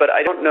nightmares, but I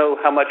don't know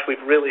how much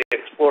we've really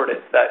explored it,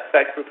 that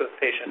group of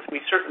patients.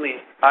 We certainly,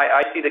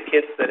 I see the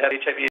kids that have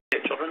HIV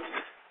in children,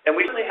 and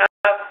we certainly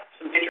have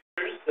some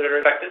teenagers that are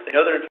infected. They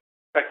know they're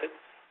infected.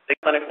 They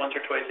clinic once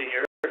or twice a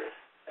year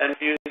and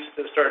refuse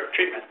to start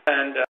treatment.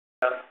 And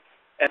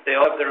they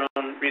all have their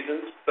own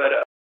reasons, but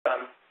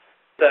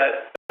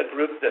that a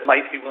group that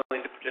might be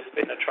willing to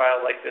participate in a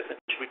trial like this, and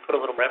should we put a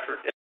little more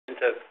effort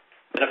into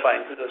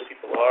identifying who those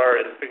people are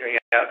and figuring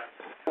out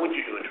how would you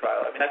do a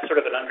trial? I mean, that's sort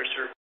of an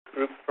underserved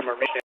group from a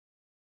research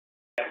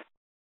standpoint,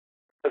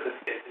 because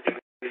it's to do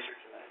research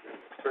in that group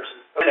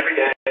versus every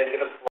day give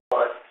us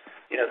blood.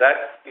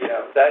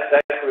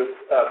 That group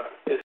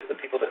is the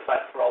people that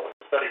plan for all this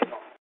stuff.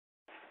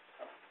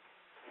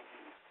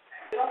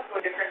 also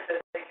a difference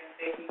that they can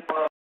say,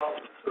 well,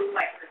 who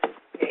might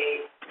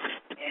participate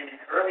in an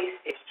early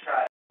stage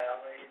trial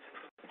where you're just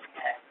looking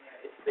at,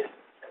 is this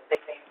a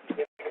big thing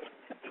different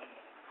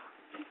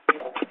in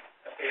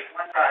a phase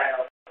 1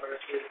 trial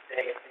versus,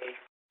 say, a phase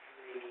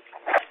 3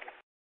 type of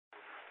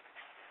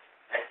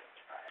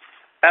trial?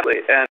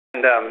 Absolutely,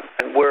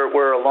 and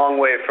we're a long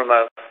way from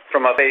a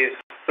phase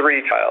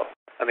 3 trial.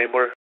 I mean,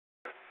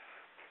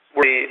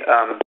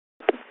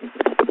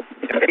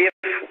 if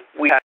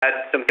we had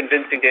some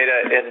convincing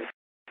data in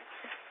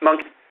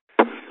monkeys,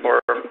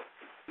 or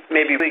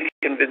maybe really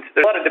convinced,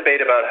 there's a lot of debate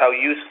about how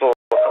useful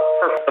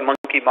the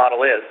monkey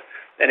model is,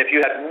 and if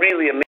you had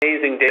really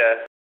amazing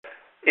data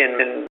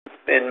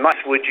in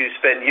mice, would you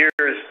spend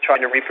years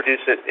trying to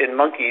reproduce it in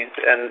monkeys?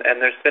 And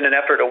there's been an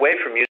effort away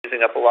from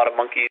using up a lot of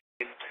monkeys.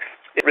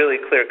 It's really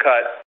clear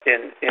cut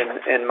in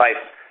mice.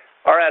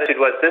 Our attitude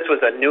was this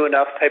was a new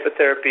enough type of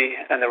therapy,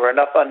 and there were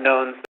enough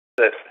unknowns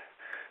that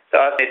to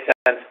us it made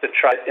sense to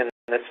try it in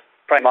this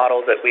prime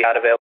model that we had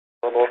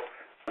available.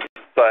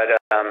 But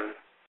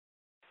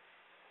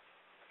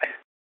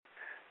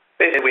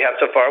basically, we have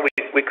so far.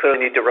 We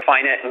clearly need to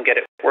refine it and get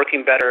it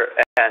working better.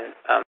 And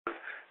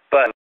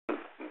but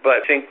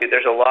I think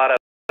there's a lot of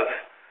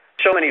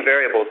so many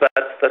variables.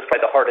 That's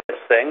probably the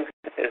hardest thing.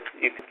 Is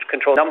you can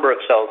control the number of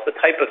cells, the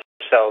type of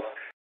cells,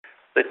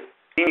 the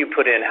gene you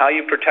put in, how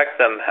you protect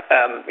them.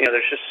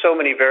 There's just so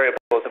many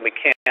variables, and we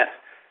can't.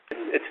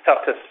 It's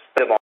tough to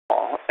split them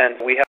all, and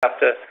we have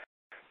to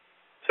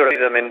sort of see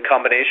them in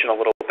combination a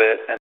little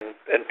bit, and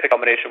pick a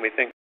combination we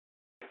think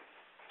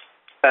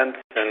makes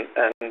sense,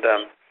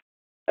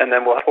 and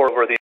then we'll pour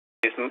over these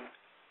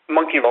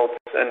monkey results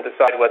and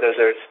decide whether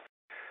they're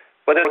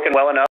working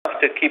well enough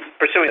to keep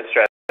pursuing the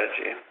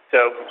strategy.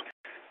 So,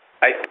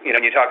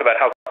 when you talk about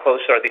how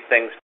close are these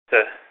things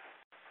to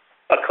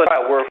a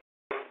clinical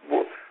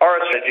trial, our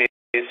strategy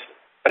is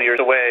years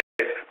away,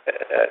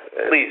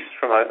 at least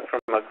from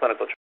a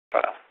clinical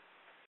trial.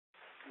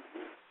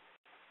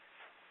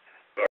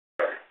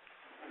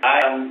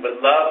 I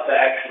would love to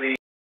actually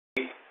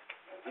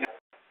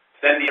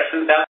send the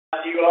questions out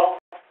to you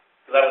all,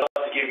 because I would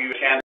love to give you a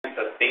chance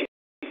to think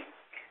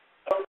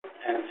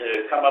and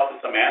to come up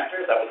with some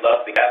answers. I would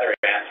love to gather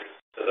answers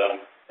to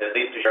them, at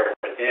least to share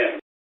with him,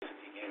 since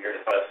he came here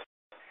to us,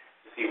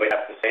 to see what you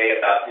have to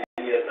say about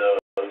any of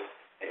those,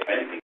 if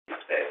anything you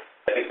say.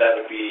 I think that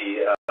would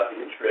be of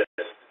interest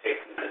to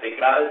take some time to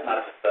think about it,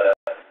 not just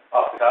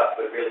off the cuff,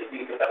 but really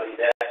think about what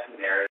he's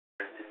asking there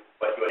and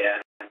what you would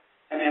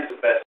and answer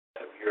the best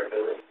of your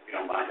ability, if you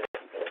don't mind. I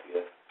think that would be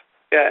good.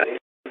 Yeah,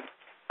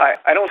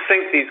 I don't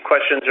think these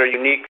questions are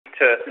unique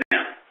to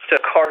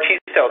CAR T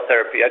cell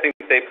therapy. I think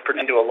they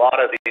pertain to a lot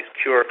of these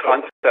cure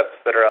concepts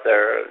that are out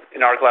there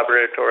in our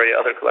collaboratory,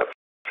 other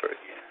collaboratories.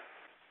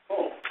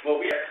 Cool. Well,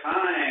 we have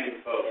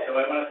time, folks. So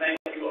I want to thank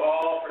you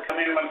all for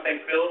coming. I want to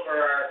thank Bill for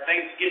our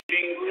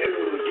Thanksgiving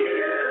food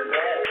here.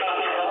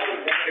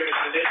 Thank you.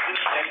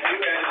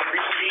 And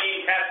green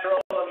bean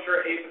casserole, I'm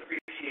sure Abe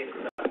appreciates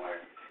it somewhere.